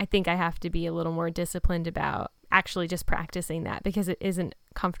think I have to be a little more disciplined about actually just practicing that, because it isn't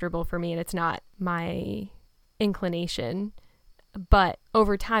comfortable for me and it's not my inclination. But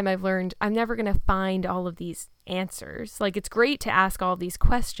over time, I've learned I'm never going to find all of these answers. Like, it's great to ask all these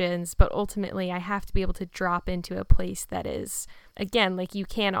questions, but ultimately I have to be able to drop into a place that is, again, like you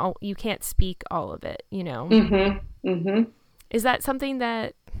can't speak all of it, Is that something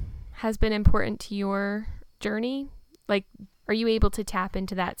that has been important to your journey? Like, are you able to tap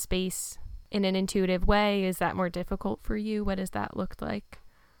into that space in an intuitive way? Is that more difficult for you? What does that look like?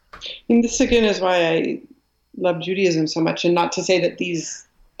 And this again is why I love Judaism so much, and not to say that these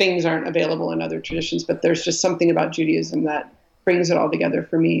things aren't available in other traditions, but there's just something about Judaism that brings it all together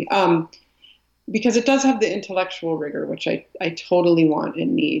for me, because it does have the intellectual rigor, which I totally want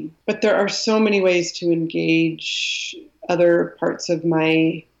and need, but there are so many ways to engage other parts of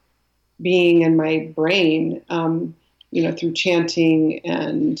my being and my brain, through chanting,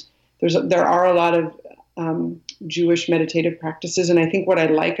 and there are a lot of Jewish meditative practices. And I think what I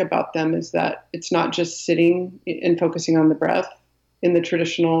like about them is that it's not just sitting and focusing on the breath in the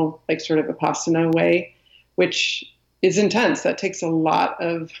traditional, like sort of Vipassana way, which is intense. That takes a lot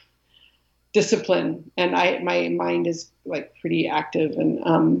of discipline. And my mind is like pretty active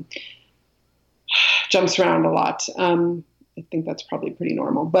and jumps around a lot. I think that's probably pretty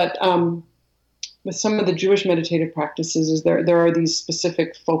normal. But with some of the Jewish meditative practices, is there are these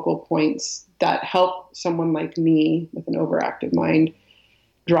specific focal points that help someone like me with an overactive mind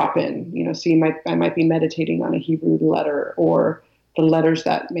drop in. So I might be meditating on a Hebrew letter or the letters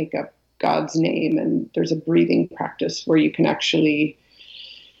that make up God's name, and there's a breathing practice where you can actually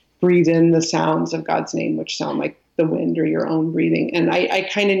breathe in the sounds of God's name, which sound like the wind or your own breathing. And I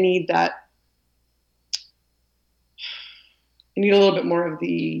kind of need that. I need a little bit more of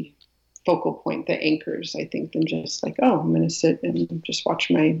the focal point, the anchors, I think, than just like, oh, I'm going to sit and just watch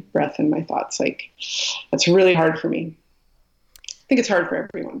my breath and my thoughts. Like, that's really hard for me. I think it's hard for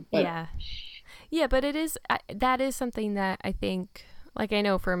everyone. But. Yeah, but that is something that I think, like, I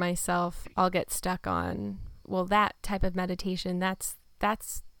know for myself, I'll get stuck on, well, that type of meditation,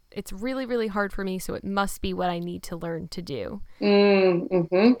 it's really, really hard for me, so it must be what I need to learn to do.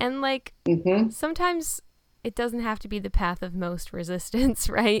 Mm-hmm. And like, sometimes it doesn't have to be the path of most resistance,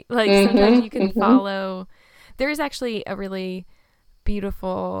 right? Like sometimes you can follow. There is actually a really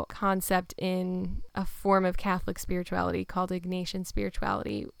beautiful concept in a form of Catholic spirituality called Ignatian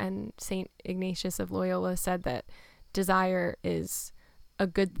spirituality. And St. Ignatius of Loyola said that desire is a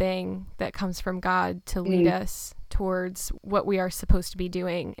good thing that comes from God to lead us towards what we are supposed to be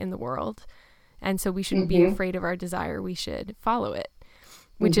doing in the world. And so we shouldn't be afraid of our desire. We should follow it.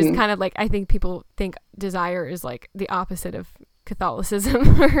 Which is kind of like, I think people think desire is like the opposite of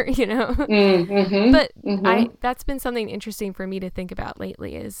Catholicism, or, but that's been something interesting for me to think about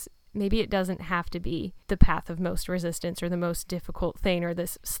lately, is maybe it doesn't have to be the path of most resistance or the most difficult thing or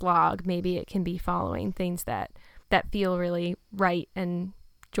this slog. Maybe it can be following things that feel really right and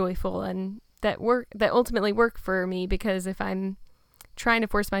joyful and that ultimately work for me, because if I'm trying to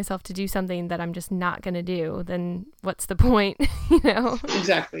force myself to do something that I'm just not going to do, then what's the point?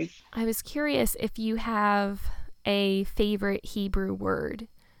 Exactly. I was curious if you have a favorite Hebrew word,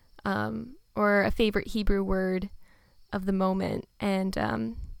 or a favorite Hebrew word of the moment,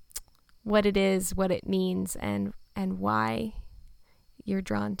 and what it is, what it means, and why you're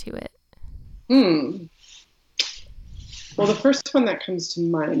drawn to it. Well, the first one that comes to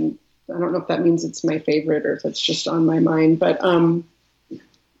mind, I don't know if that means it's my favorite or if it's just on my mind, but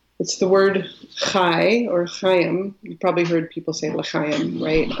it's the word chai or chaim. You've probably heard people say l'chaim,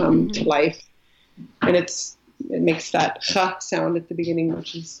 right? To life. And it makes that cha sound at the beginning,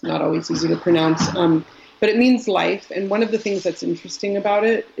 which is not always easy to pronounce. But it means life. And one of the things that's interesting about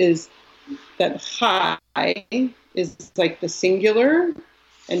it is that chai is like the singular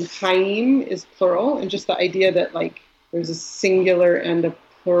and chaim is plural. And just the idea that like there's a singular and a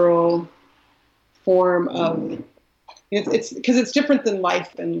plural form of, it's because it's different than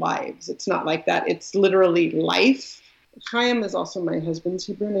life and lives. It's not like that. It's literally life. Chaim is also my husband's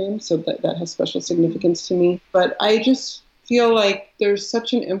Hebrew name, so that has special significance to me. But I just feel like there's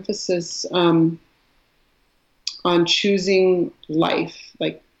such an emphasis on choosing life.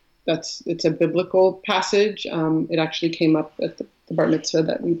 Like it's a biblical passage. It actually came up at the bar mitzvah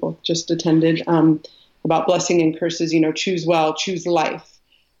that we both just attended, about blessing and curses. Choose well, choose life.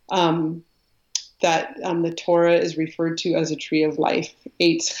 That the Torah is referred to as a tree of life.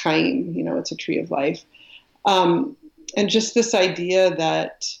 Eitz Chaim, it's a tree of life. And just this idea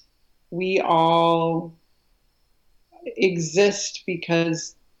that we all exist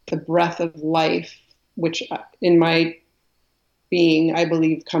because the breath of life, which in my being, I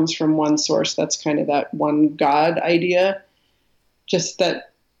believe comes from one source. That's kind of that one God idea. Just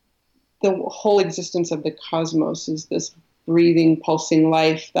that the whole existence of the cosmos is this breathing, pulsing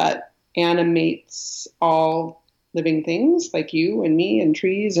life that animates all living things like you and me and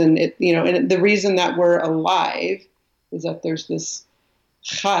trees. And and the reason that we're alive is that there's this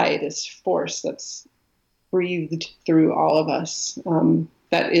chai, this force that's breathed through all of us,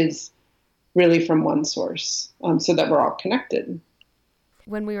 that is really from one source, so that we're all connected.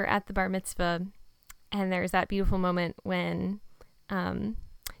 When we were at the bar mitzvah, and there's that beautiful moment when,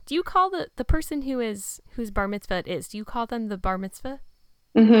 do you call the person whose bar mitzvah it is, do you call them the bar mitzvah?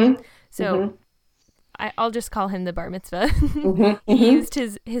 Mm-hmm. So mm-hmm. I'll just call him the bar mitzvah. Mm-hmm. He used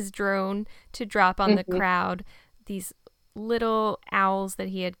his drone to drop on the Mm-hmm. crowd these little owls that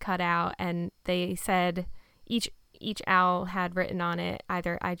he had cut out, and they said each owl had written on it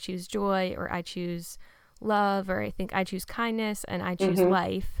either I choose joy, or I choose love, or I think I choose kindness, and I choose Mm-hmm.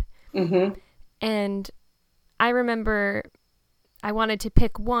 life. Mm-hmm. And I remember I wanted to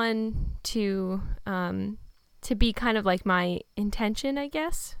pick one to be kind of like my intention, I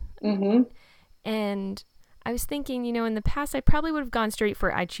guess. Mm-hmm. And I was thinking, in the past, I probably would have gone straight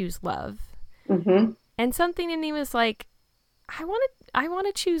for I choose love. Mm-hmm. And something in me was like, I want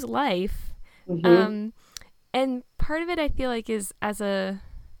to choose life. Mm-hmm. And part of it I feel like is, as a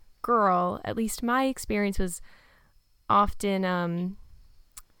girl, at least my experience was often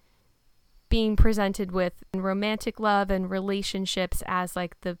being presented with romantic love and relationships as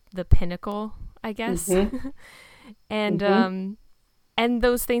like the pinnacle, I guess. Mm-hmm. and Mm-hmm. and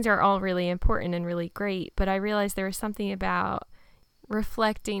those things are all really important and really great, but I realized there was something about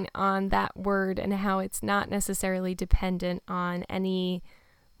reflecting on that word and how it's not necessarily dependent on any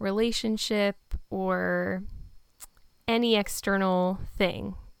relationship or any external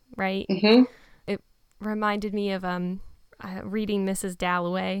thing, right? Mm-hmm. It reminded me of reading Mrs.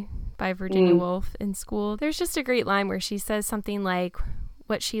 Dalloway by Virginia Woolf in school. There's just a great line where she says something like,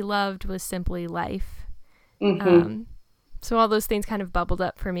 what she loved was simply life. Mm-hmm. So all those things kind of bubbled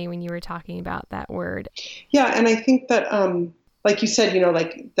up for me when you were talking about that word. Yeah, and I think that, like you said,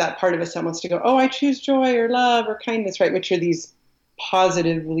 like that part of us that wants to go, oh, I choose joy or love or kindness, right? Which are these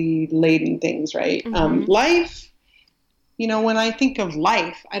positively laden things, right? Mm-hmm. Life, when I think of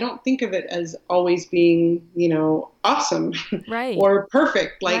life, I don't think of it as always being, awesome Right. or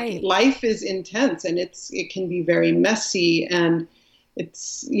perfect. Like Right. life is intense and it can be very messy, and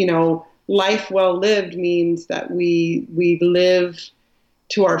it's, life well lived means that we live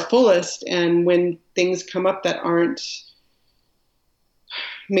to our fullest. And when things come up that aren't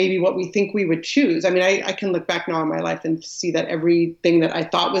maybe what we think we would choose. I mean, I can look back now on my life and see that everything that I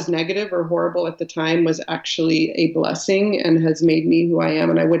thought was negative or horrible at the time was actually a blessing and has made me who I am,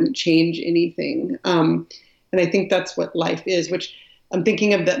 and I wouldn't change anything. And I think that's what life is, which I'm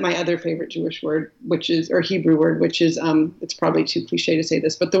thinking of that my other favorite Jewish word, or Hebrew word, which is, it's probably too cliche to say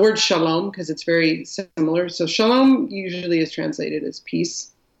this, but the word shalom, because it's very similar. So shalom usually is translated as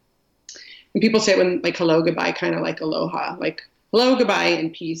peace. And people say it when, like, hello, goodbye, kind of like aloha, like hello, goodbye,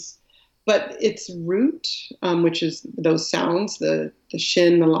 and peace. But its root, which is those sounds, the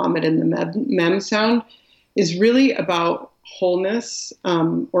shin, the lamed, and the mem sound, is really about wholeness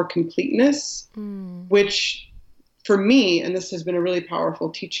or completeness, which for me, and this has been a really powerful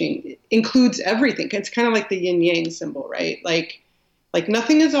teaching, includes everything. It's kind of like the yin yang symbol, right? Like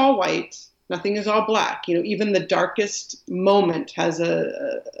nothing is all white, nothing is all black. Even the darkest moment has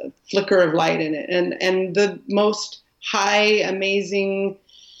a flicker of light in it, and the most high, amazing,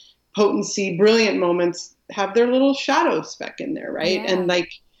 potency, brilliant moments have their little shadow speck in there, right? Yeah. And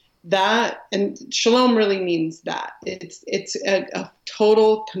like that, and shalom really means that it's a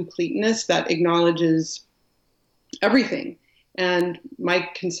total completeness that acknowledges everything. And my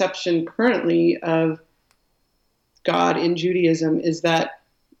conception currently of God in Judaism is that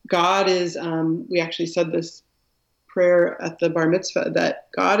God is, we actually said this prayer at the bar mitzvah, that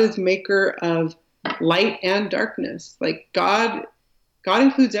God is maker of light and darkness. Like God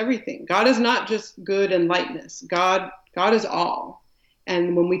includes everything. God is not just good and lightness. God is all.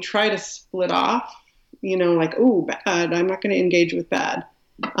 And when we try to split off, like, oh, bad, I'm not going to engage with bad.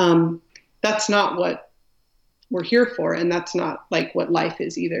 That's not what we're here for. And that's not like what life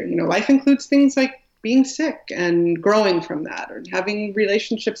is either. Life includes things like being sick and growing from that, or having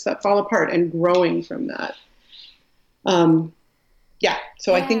relationships that fall apart and growing from that.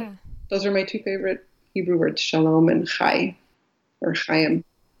 So I think those are my two favorite Hebrew words, shalom and chai, or chaim.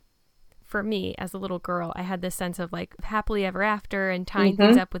 For me, as a little girl, I had this sense of like happily ever after and tying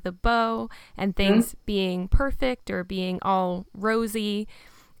things up with a bow and things being perfect or being all rosy.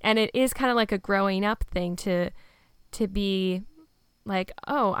 And it is kind of like a growing up thing to be like,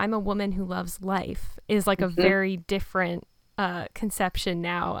 oh, I'm a woman who loves life, is like a very different conception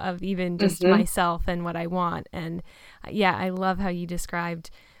now of even just myself and what I want. And yeah, I love how you described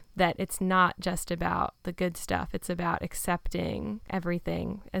that it's not just about the good stuff. It's about accepting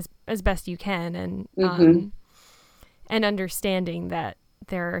everything as best you can, and understanding that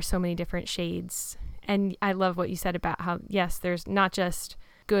there are so many different shades. And I love what you said about how, yes, there's not just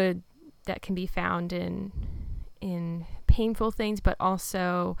good that can be found in painful things, but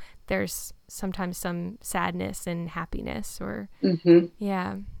also there's sometimes some sadness and happiness, or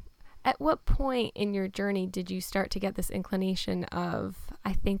yeah. At what point in your journey did you start to get this inclination of,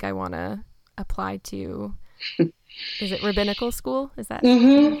 I think I want to apply to, is it rabbinical school? Is that what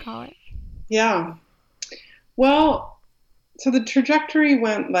you call it? Yeah. Well, so the trajectory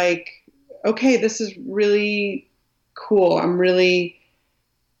went like, okay, this is really cool. I'm really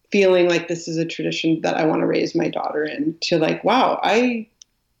feeling like this is a tradition that I want to raise my daughter in, to like, wow, I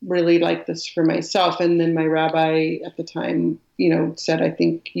really like this for myself. And then my rabbi at the time, said, I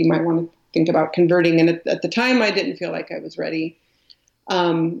think you might want to think about converting. And at the time I didn't feel like I was ready.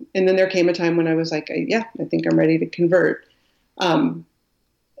 And then there came a time when I was like, I think I'm ready to convert. And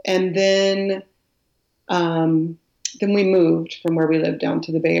then then we moved from where we lived down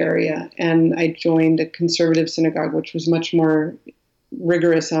to the Bay Area, and I joined a conservative synagogue, which was much more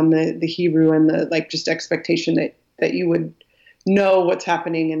rigorous on the Hebrew and the like just expectation that you would know what's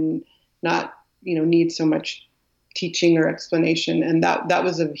happening and not, need so much teaching or explanation. And that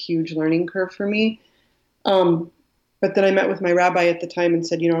was a huge learning curve for me. But then I met with my rabbi at the time and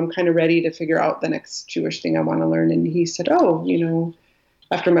said, I'm kind of ready to figure out the next Jewish thing I want to learn. And he said,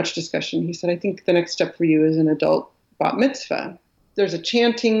 after much discussion, he said, I think the next step for you is an adult bat mitzvah. There's a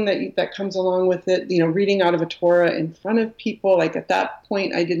chanting that comes along with it, reading out of a Torah in front of people. Like at that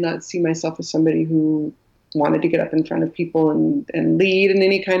point, I did not see myself as somebody who wanted to get up in front of people and lead in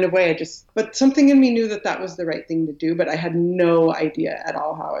any kind of way. But something in me knew that was the right thing to do, but I had no idea at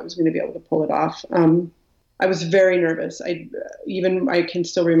all how I was going to be able to pull it off. I was very nervous. I can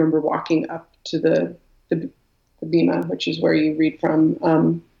still remember walking up to the bima, which is where you read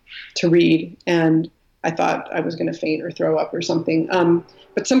from, to read. And I thought I was going to faint or throw up or something.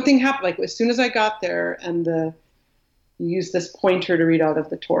 But something happened. Like as soon as I got there and you use this pointer to read out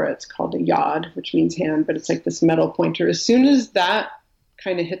of the Torah, it's called a yad, which means hand, but it's like this metal pointer. As soon as that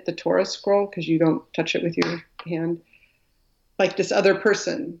kind of hit the Torah scroll, because you don't touch it with your hand, like this other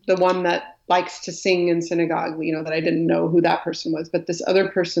person, the one that likes to sing in synagogue, that I didn't know who that person was, but this other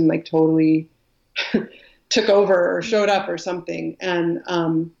person like totally took over or showed up or something. And,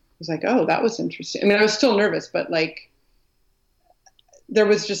 was like, oh, that was interesting. I mean, I was still nervous, but like there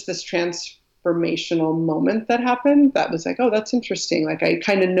was just this transformational moment that happened that was like, oh, that's interesting. Like I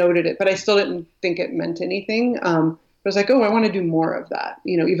kind of noted it, but I still didn't think it meant anything. I was like, oh, I want to do more of that,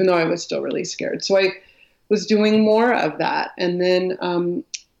 even though I was still really scared. So I was doing more of that. And then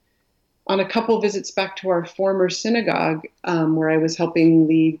on a couple visits back to our former synagogue, where I was helping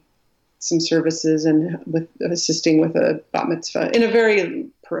lead some services and assisting with a bat mitzvah in a very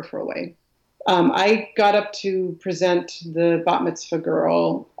peripheral way. I got up to present the bat mitzvah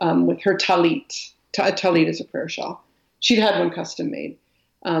girl with her talit. A talit is a prayer shawl. She'd had one custom made,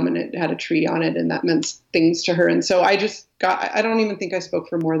 and it had a tree on it, and that meant things to her. And so I don't even think I spoke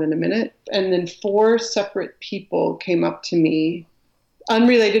for more than a minute. And then 4 separate people came up to me,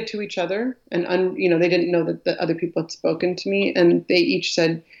 unrelated to each other, and they didn't know that the other people had spoken to me, and they each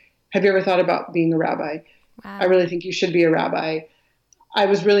said, have you ever thought about being a rabbi? Wow. I really think you should be a rabbi. I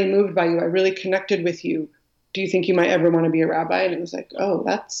was really moved by you. I really connected with you. Do you think you might ever want to be a rabbi? And it was like, oh,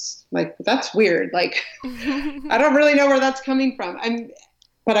 that's weird. Like, I don't really know where that's coming from.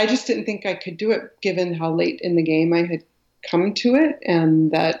 But I just didn't think I could do it given how late in the game I had come to it.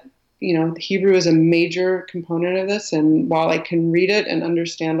 And that, the Hebrew is a major component of this. And while I can read it and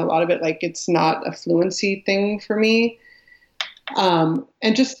understand a lot of it, like it's not a fluency thing for me.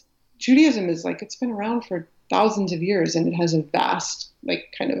 And just Judaism is like, it's been around for thousands of years and it has a vast,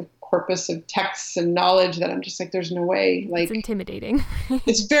 like kind of corpus of texts and knowledge that I'm just like, there's no way. Like it's intimidating.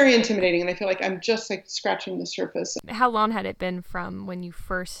 It's very intimidating. And I feel like I'm just like scratching the surface. How long had it been from when you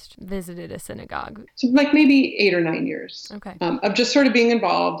first visited a synagogue? So like maybe 8 or 9 years. Okay. Of just sort of being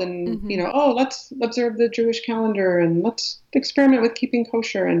involved and, let's observe the Jewish calendar and let's experiment with keeping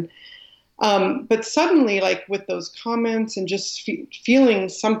kosher. And, but suddenly like with those comments and just feeling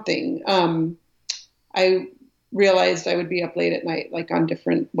something, I realized I would be up late at night, like on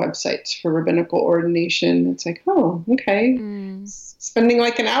different websites for rabbinical ordination. It's like, oh, okay. Spending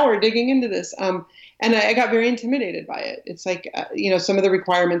like an hour digging into this. And I got very intimidated by it. It's like, some of the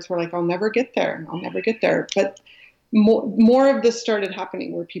requirements were like, I'll never get there. But more of this started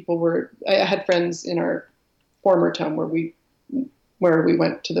happening where I had friends in our former town where we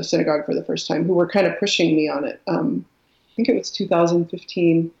went to the synagogue for the first time who were kind of pushing me on it. I think it was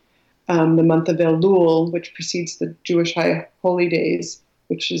 2015. The month of Elul, which precedes the Jewish High Holy Days,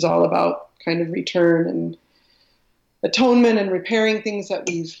 which is all about kind of return and atonement and repairing things that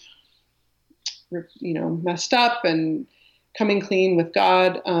we've, messed up and coming clean with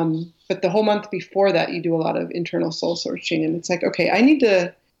God. But the whole month before that, you do a lot of internal soul searching, and it's like, okay, I need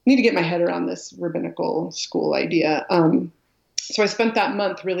to get my head around this rabbinical school idea. So I spent that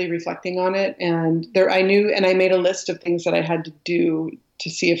month really reflecting on it, and I made a list of things that I had to do to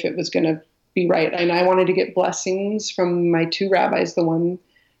see if it was going to be right. And I wanted to get blessings from my 2 rabbis, the one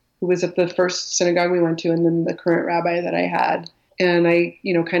who was at the first synagogue we went to, and then the current rabbi that I had. And I,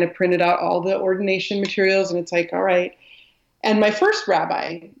 kind of printed out all the ordination materials, and it's like, all right. And my first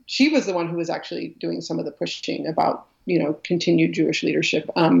rabbi, she was the one who was actually doing some of the pushing about, continued Jewish leadership.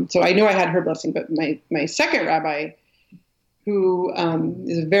 So I knew I had her blessing, but my second rabbi, who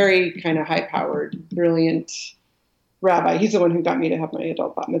is a very kind of high-powered, brilliant rabbi. He's the one who got me to have my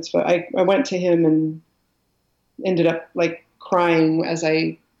adult bat mitzvah. I went to him and ended up like crying as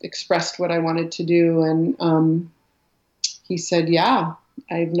I expressed what I wanted to do. And he said, yeah,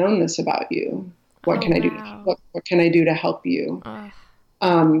 I've known this about you. What can I do? Wow. What can I do to help you?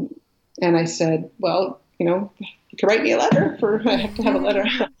 Um, and I said, well, you can write me a letter I have to have a letter.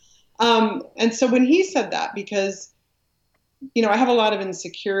 And so when he said that, because, I have a lot of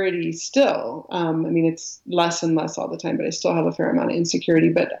insecurity still. I mean, it's less and less all the time, but I still have a fair amount of insecurity.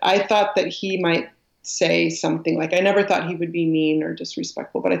 But I thought that he might say something like, I never thought he would be mean or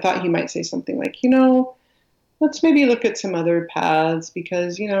disrespectful, but I thought he might say something like, let's maybe look at some other paths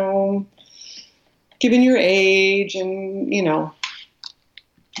because, given your age and,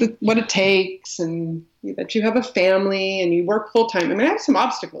 what it takes and that you have a family and you work full time. I mean, I have some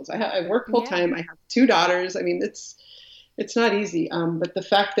obstacles. I work full time. I have 2 daughters. I mean, it's not easy. But the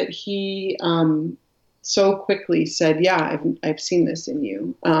fact that he so quickly said, yeah, I've seen this in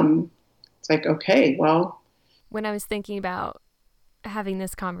you. It's like, okay, well. When I was thinking about having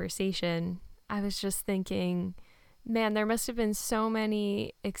this conversation, I was just thinking, man, there must have been so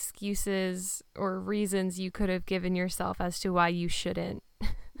many excuses or reasons you could have given yourself as to why you shouldn't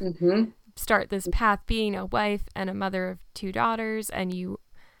start this path, being a wife and a mother of 2 daughters, and you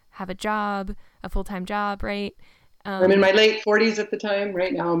have a job, a full-time job, right? I'm in my late 40s at the time.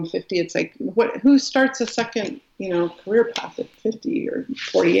 Right now I'm 50. It's like, who starts a second, career path at 50 or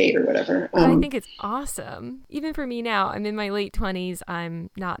 48 or whatever? I think it's awesome. Even for me now, I'm in my late 20s.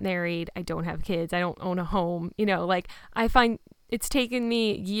 I'm not married. I don't have kids. I don't own a home. I find it's taken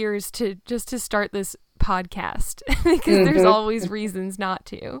me years to start this podcast because there's always reasons not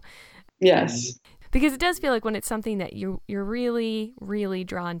to. Yes. Because it does feel like when it's something that you're really, really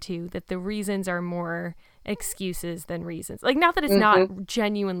drawn to, that the reasons are more excuses than reasons. Like, not that it's not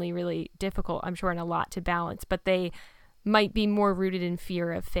genuinely really difficult, I'm sure, and a lot to balance, but they might be more rooted in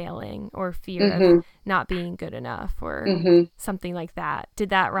fear of failing or fear of not being good enough or something like that.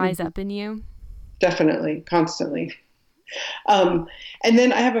 Did that rise up in you? Definitely, constantly. And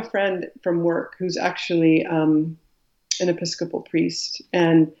then I have a friend from work who's actually an Episcopal priest,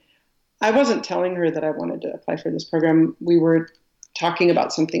 and I wasn't telling her that I wanted to apply for this program. We were talking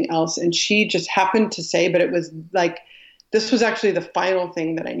about something else, and she just happened to say, but it was like, this was actually the final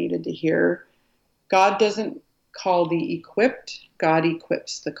thing that I needed to hear. God doesn't call the equipped, God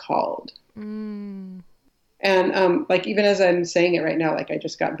equips the called. And even as I'm saying it right now, I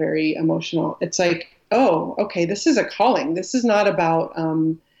just got very emotional. It's like, oh, okay, this is a calling. This is not about,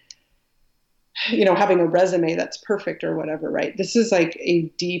 having a resume that's perfect or whatever, right? This is like a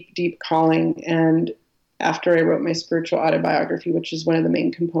deep, deep calling. And after I wrote my spiritual autobiography, which is one of the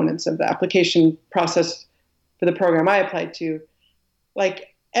main components of the application process for the program I applied to,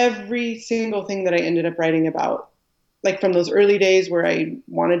 every single thing that I ended up writing about, from those early days where I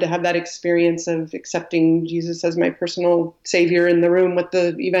wanted to have that experience of accepting Jesus as my personal savior in the room with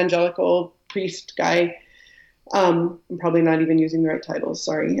the evangelical priest guy. I'm probably not even using the right titles,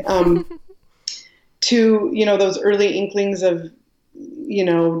 sorry. To, those early inklings of,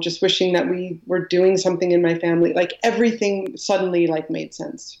 just wishing that we were doing something in my family. Everything suddenly made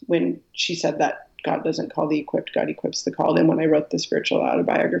sense when she said that God doesn't call the equipped, God equips the called. And when I wrote the spiritual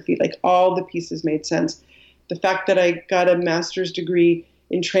autobiography, all the pieces made sense. The fact that I got a master's degree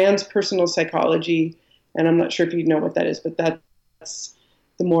in transpersonal psychology, and I'm not sure if you know what that is, but that's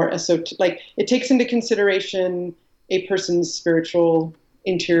the more it takes into consideration a person's spiritual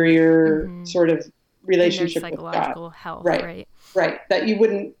interior sort of relationship with God. Psychological health, right? That you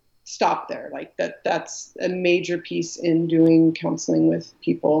wouldn't stop there. That's a major piece in doing counseling with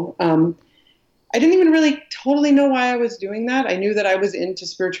people. I didn't even really totally know why I was doing that. I knew that I was into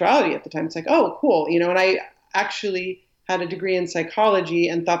spirituality at the time. It's like, oh, cool. And I actually had a degree in psychology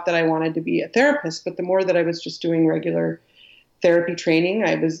and thought that I wanted to be a therapist. But the more that I was just doing regular therapy training,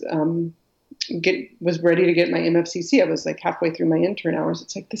 I was ready to get my MFCC. I was halfway through my intern hours.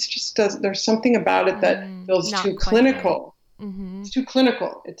 It's this just there's something about it that feels too clinical. Right. It's too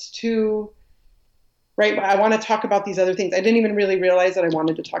clinical. It's too, right. I want to talk about these other things. I didn't even really realize that I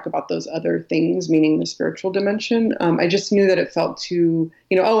wanted to talk about those other things, meaning the spiritual dimension. I just knew that it felt too,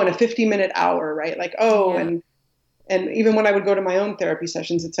 in a 50-minute hour, right? And even when I would go to my own therapy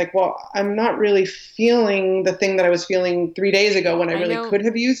sessions, it's well, I'm not really feeling the thing that I was feeling 3 days ago when I really could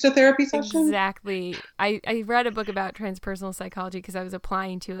have used a therapy session. Exactly. I read a book about transpersonal psychology because I was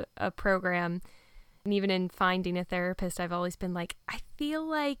applying to a program. And even in finding a therapist, I've always been I feel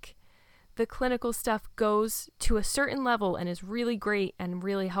like the clinical stuff goes to a certain level and is really great and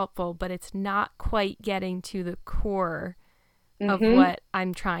really helpful, but it's not quite getting to the core of what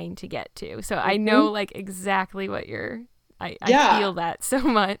I'm trying to get to. So I know exactly what I feel that so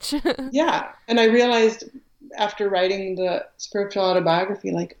much. Yeah. And I realized after writing the spiritual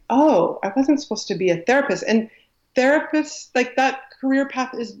autobiography, oh, I wasn't supposed to be a therapist. And therapists, like that career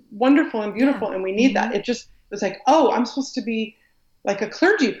path is wonderful and beautiful, and we need that. It just was like, oh, I'm supposed to be like a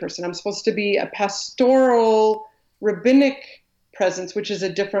clergy person. I'm supposed to be a pastoral, rabbinic presence, which is a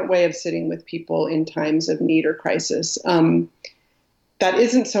different way of sitting with people in times of need or crisis. That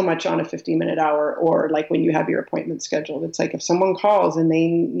isn't so much on a 15-minute hour, or like when you have your appointment scheduled. It's like if someone calls and they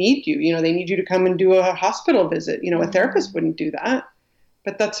need you, they need you to come and do a hospital visit. A therapist wouldn't do that,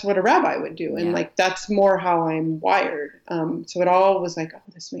 but that's what a rabbi would do. And like, that's more how I'm wired. So it all was like, oh,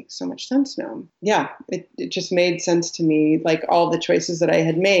 this makes so much sense now. Yeah, it just made sense to me, like all the choices that I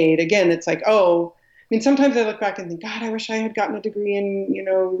had made. Again, it's like, oh, I mean, sometimes I look back and think, God, I wish I had gotten a degree in,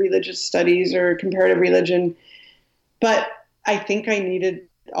 religious studies or comparative religion. But I think I needed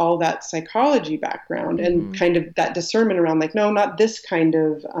all that psychology background and kind of that discernment around like, no, not this kind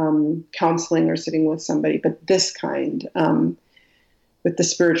of counseling or sitting with somebody, but this kind with the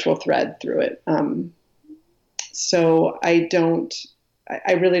spiritual thread through it. So I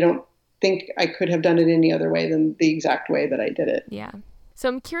really don't think I could have done it any other way than the exact way that I did it. Yeah. So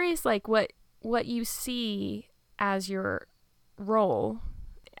I'm curious, like what you see as your role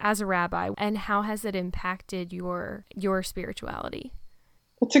as a rabbi, and how has it impacted your spirituality?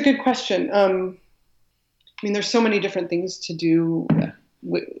 That's a good question. I mean, there's so many different things to do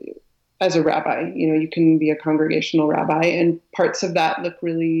as a rabbi. You can be a congregational rabbi, and parts of that look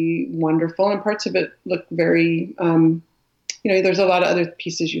really wonderful, and parts of it look very, there's a lot of other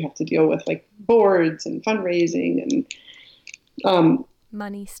pieces you have to deal with, like boards and fundraising and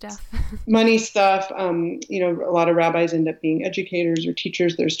money stuff. A lot of rabbis end up being educators or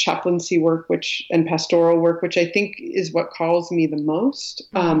teachers. There's chaplaincy work, and pastoral work, which I think is what calls me the most.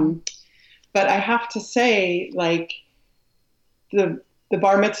 But I have to say, like the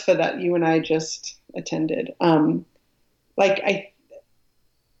bar mitzvah that you and I just attended, I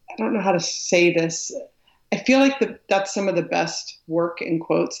don't know how to say this. I feel like that's some of the best work in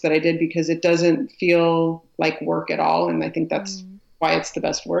quotes that I did, because it doesn't feel like work at all. And I think that's why it's the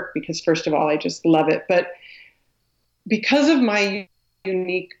best work, because first of all, I just love it. But because of my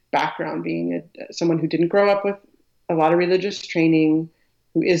unique background, being someone who didn't grow up with a lot of religious training,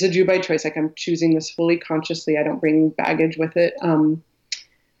 who is a Jew by choice, like I'm choosing this fully consciously, I don't bring baggage with it.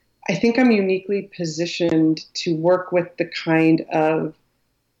 I think I'm uniquely positioned to work with the kind of,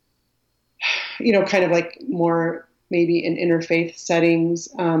 kind of like more maybe in interfaith settings.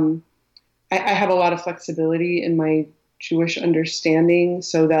 I have a lot of flexibility in my Jewish understanding,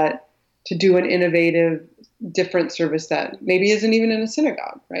 so that to do an innovative, different service that maybe isn't even in a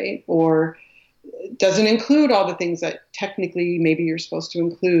synagogue, right? Or doesn't include all the things that technically maybe you're supposed to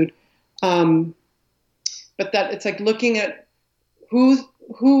include. But that it's like looking at who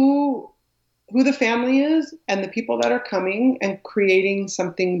the family is and the people that are coming, and creating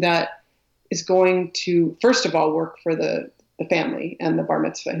something that is going to, first of all, work for the family and the bar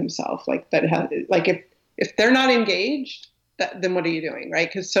mitzvah himself. Like that has, like if they're not engaged, then what are you doing, right?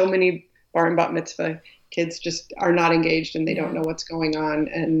 Because so many bar and bat mitzvah kids just are not engaged, and they don't know what's going on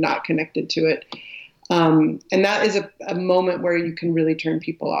and not connected to it. And that is a moment where you can really turn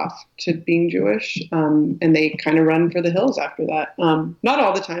people off to being Jewish, and they kind of run for the hills after that. Not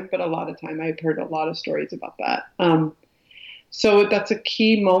all the time, but a lot of time. I've heard a lot of stories about that. So that's a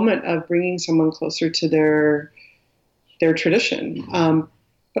key moment of bringing someone closer to their tradition.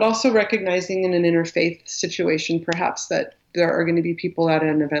 But also recognizing in an interfaith situation, perhaps, that there are going to be people at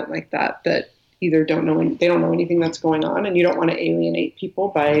an event like that either don't know anything that's going on, and you don't want to alienate people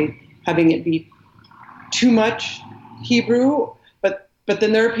by having it be too much Hebrew. But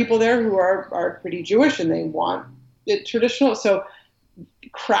then there are people there who are pretty Jewish and they want it traditional. So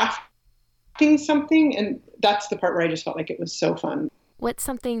crafting something, and that's the part where I just felt like it was so fun. What's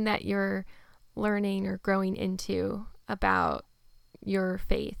something that you're learning or growing into about your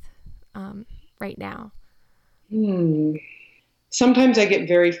faith right now? Sometimes I get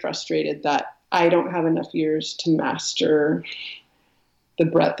very frustrated that I don't have enough years to master the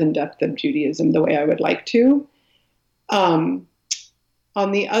breadth and depth of Judaism the way I would like to. On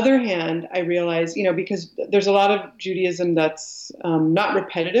the other hand, I realize, because there's a lot of Judaism that's not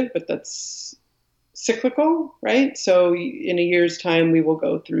repetitive, but that's cyclical, right? So in a year's time, we will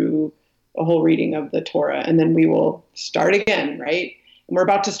go through a whole reading of the Torah, and then we will start again, right? And we're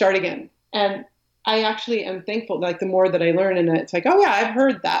about to start again. And I actually am thankful, like the more that I learn, and it's like, oh yeah, I've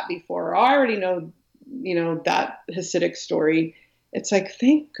heard that before. Or I already know, that Hasidic story. It's like,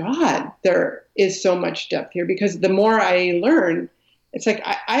 thank God there is so much depth here, because the more I learn, it's like,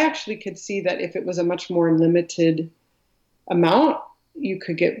 I actually could see that if it was a much more limited amount, you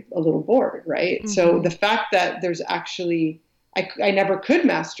could get a little bored, right? Mm-hmm. So the fact that there's actually, I never could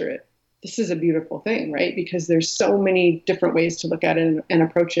master it. this is a beautiful thing, right? Because there's so many different ways to look at it and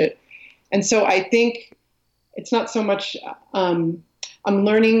approach it. And so I think it's not so much, I'm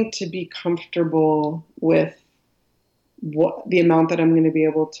learning to be comfortable with the amount that I'm going to be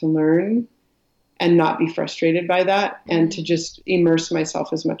able to learn and not be frustrated by that, and to just immerse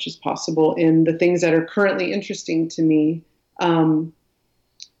myself as much as possible in the things that are currently interesting to me. And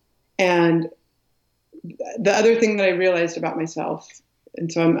the other thing that I realized about myself,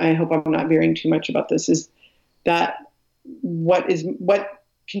 and so I hope I'm not veering too much about this, is that what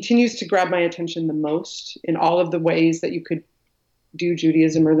continues to grab my attention the most in all of the ways that you could do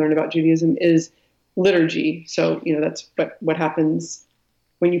Judaism or learn about Judaism is liturgy. So, that's what happens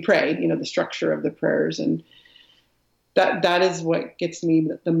when you pray, the structure of the prayers. And that is what gets me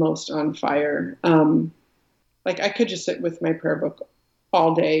the most on fire. I could just sit with my prayer book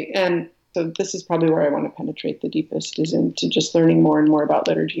all day. And so this is probably where I want to penetrate the deepest, is into just learning more and more about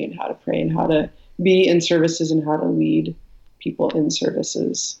liturgy and how to pray and how to be in services and how to lead people in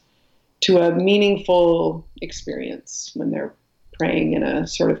services to a meaningful experience when they're praying in a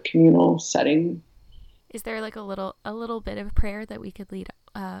sort of communal setting. Is there like a little bit of prayer that we could leave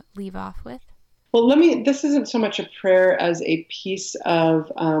off with? Well, this isn't so much a prayer as a piece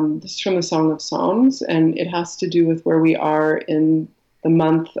of, this is from the Song of Psalms, and it has to do with where we are in the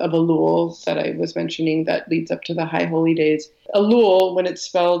month of Elul that I was mentioning that leads up to the High Holy Days. Elul, when it's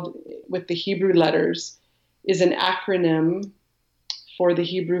spelled with the Hebrew letters, is an acronym for the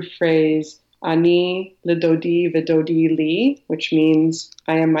Hebrew phrase Ani lidodi vedodi li, which means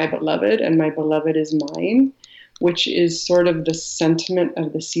I am my beloved and my beloved is mine, which is sort of the sentiment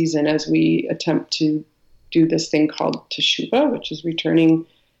of the season as we attempt to do this thing called Teshuvah, which is returning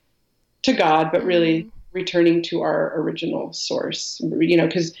to God, but really returning to our original source,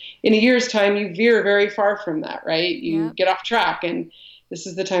 because in a year's time, you veer very far from that, right? You get off track, and this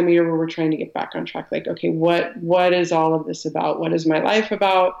is the time of year where we're trying to get back on track. Like, okay, what is all of this about? What is my life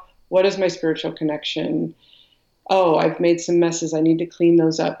about? What is my spiritual connection? Oh, I've made some messes. I need to clean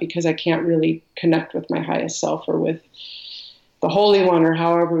those up because I can't really connect with my highest self or with the Holy One, or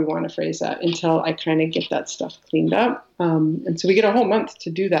however we want to phrase that, until I kind of get that stuff cleaned up. And so we get a whole month to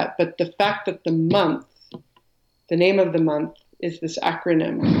do that. But the fact that the name of the month is this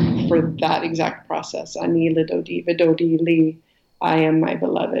acronym for that exact process, Ani lidodi vedodi li, I am my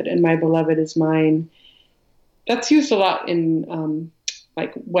beloved and my beloved is mine. That's used a lot in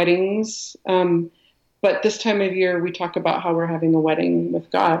weddings. But this time of year, we talk about how we're having a wedding with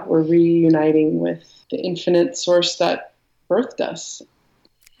God. We're reuniting with the infinite source that birthed us.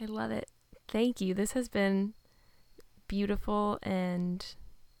 I love it. Thank you. This has been beautiful and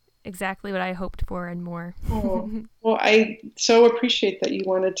exactly what I hoped for and more. Oh, well, I so appreciate that you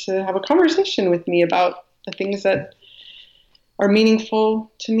wanted to have a conversation with me about the things that are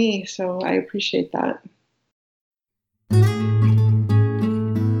meaningful to me. So I appreciate that.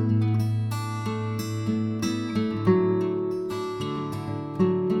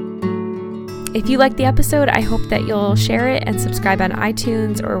 If you liked the episode, I hope that you'll share it and subscribe on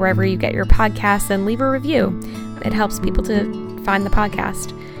iTunes or wherever you get your podcasts, and leave a review. It helps people to find the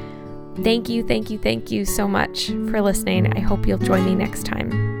podcast. Thank you so much for listening. I hope you'll join me next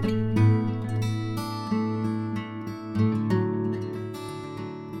time.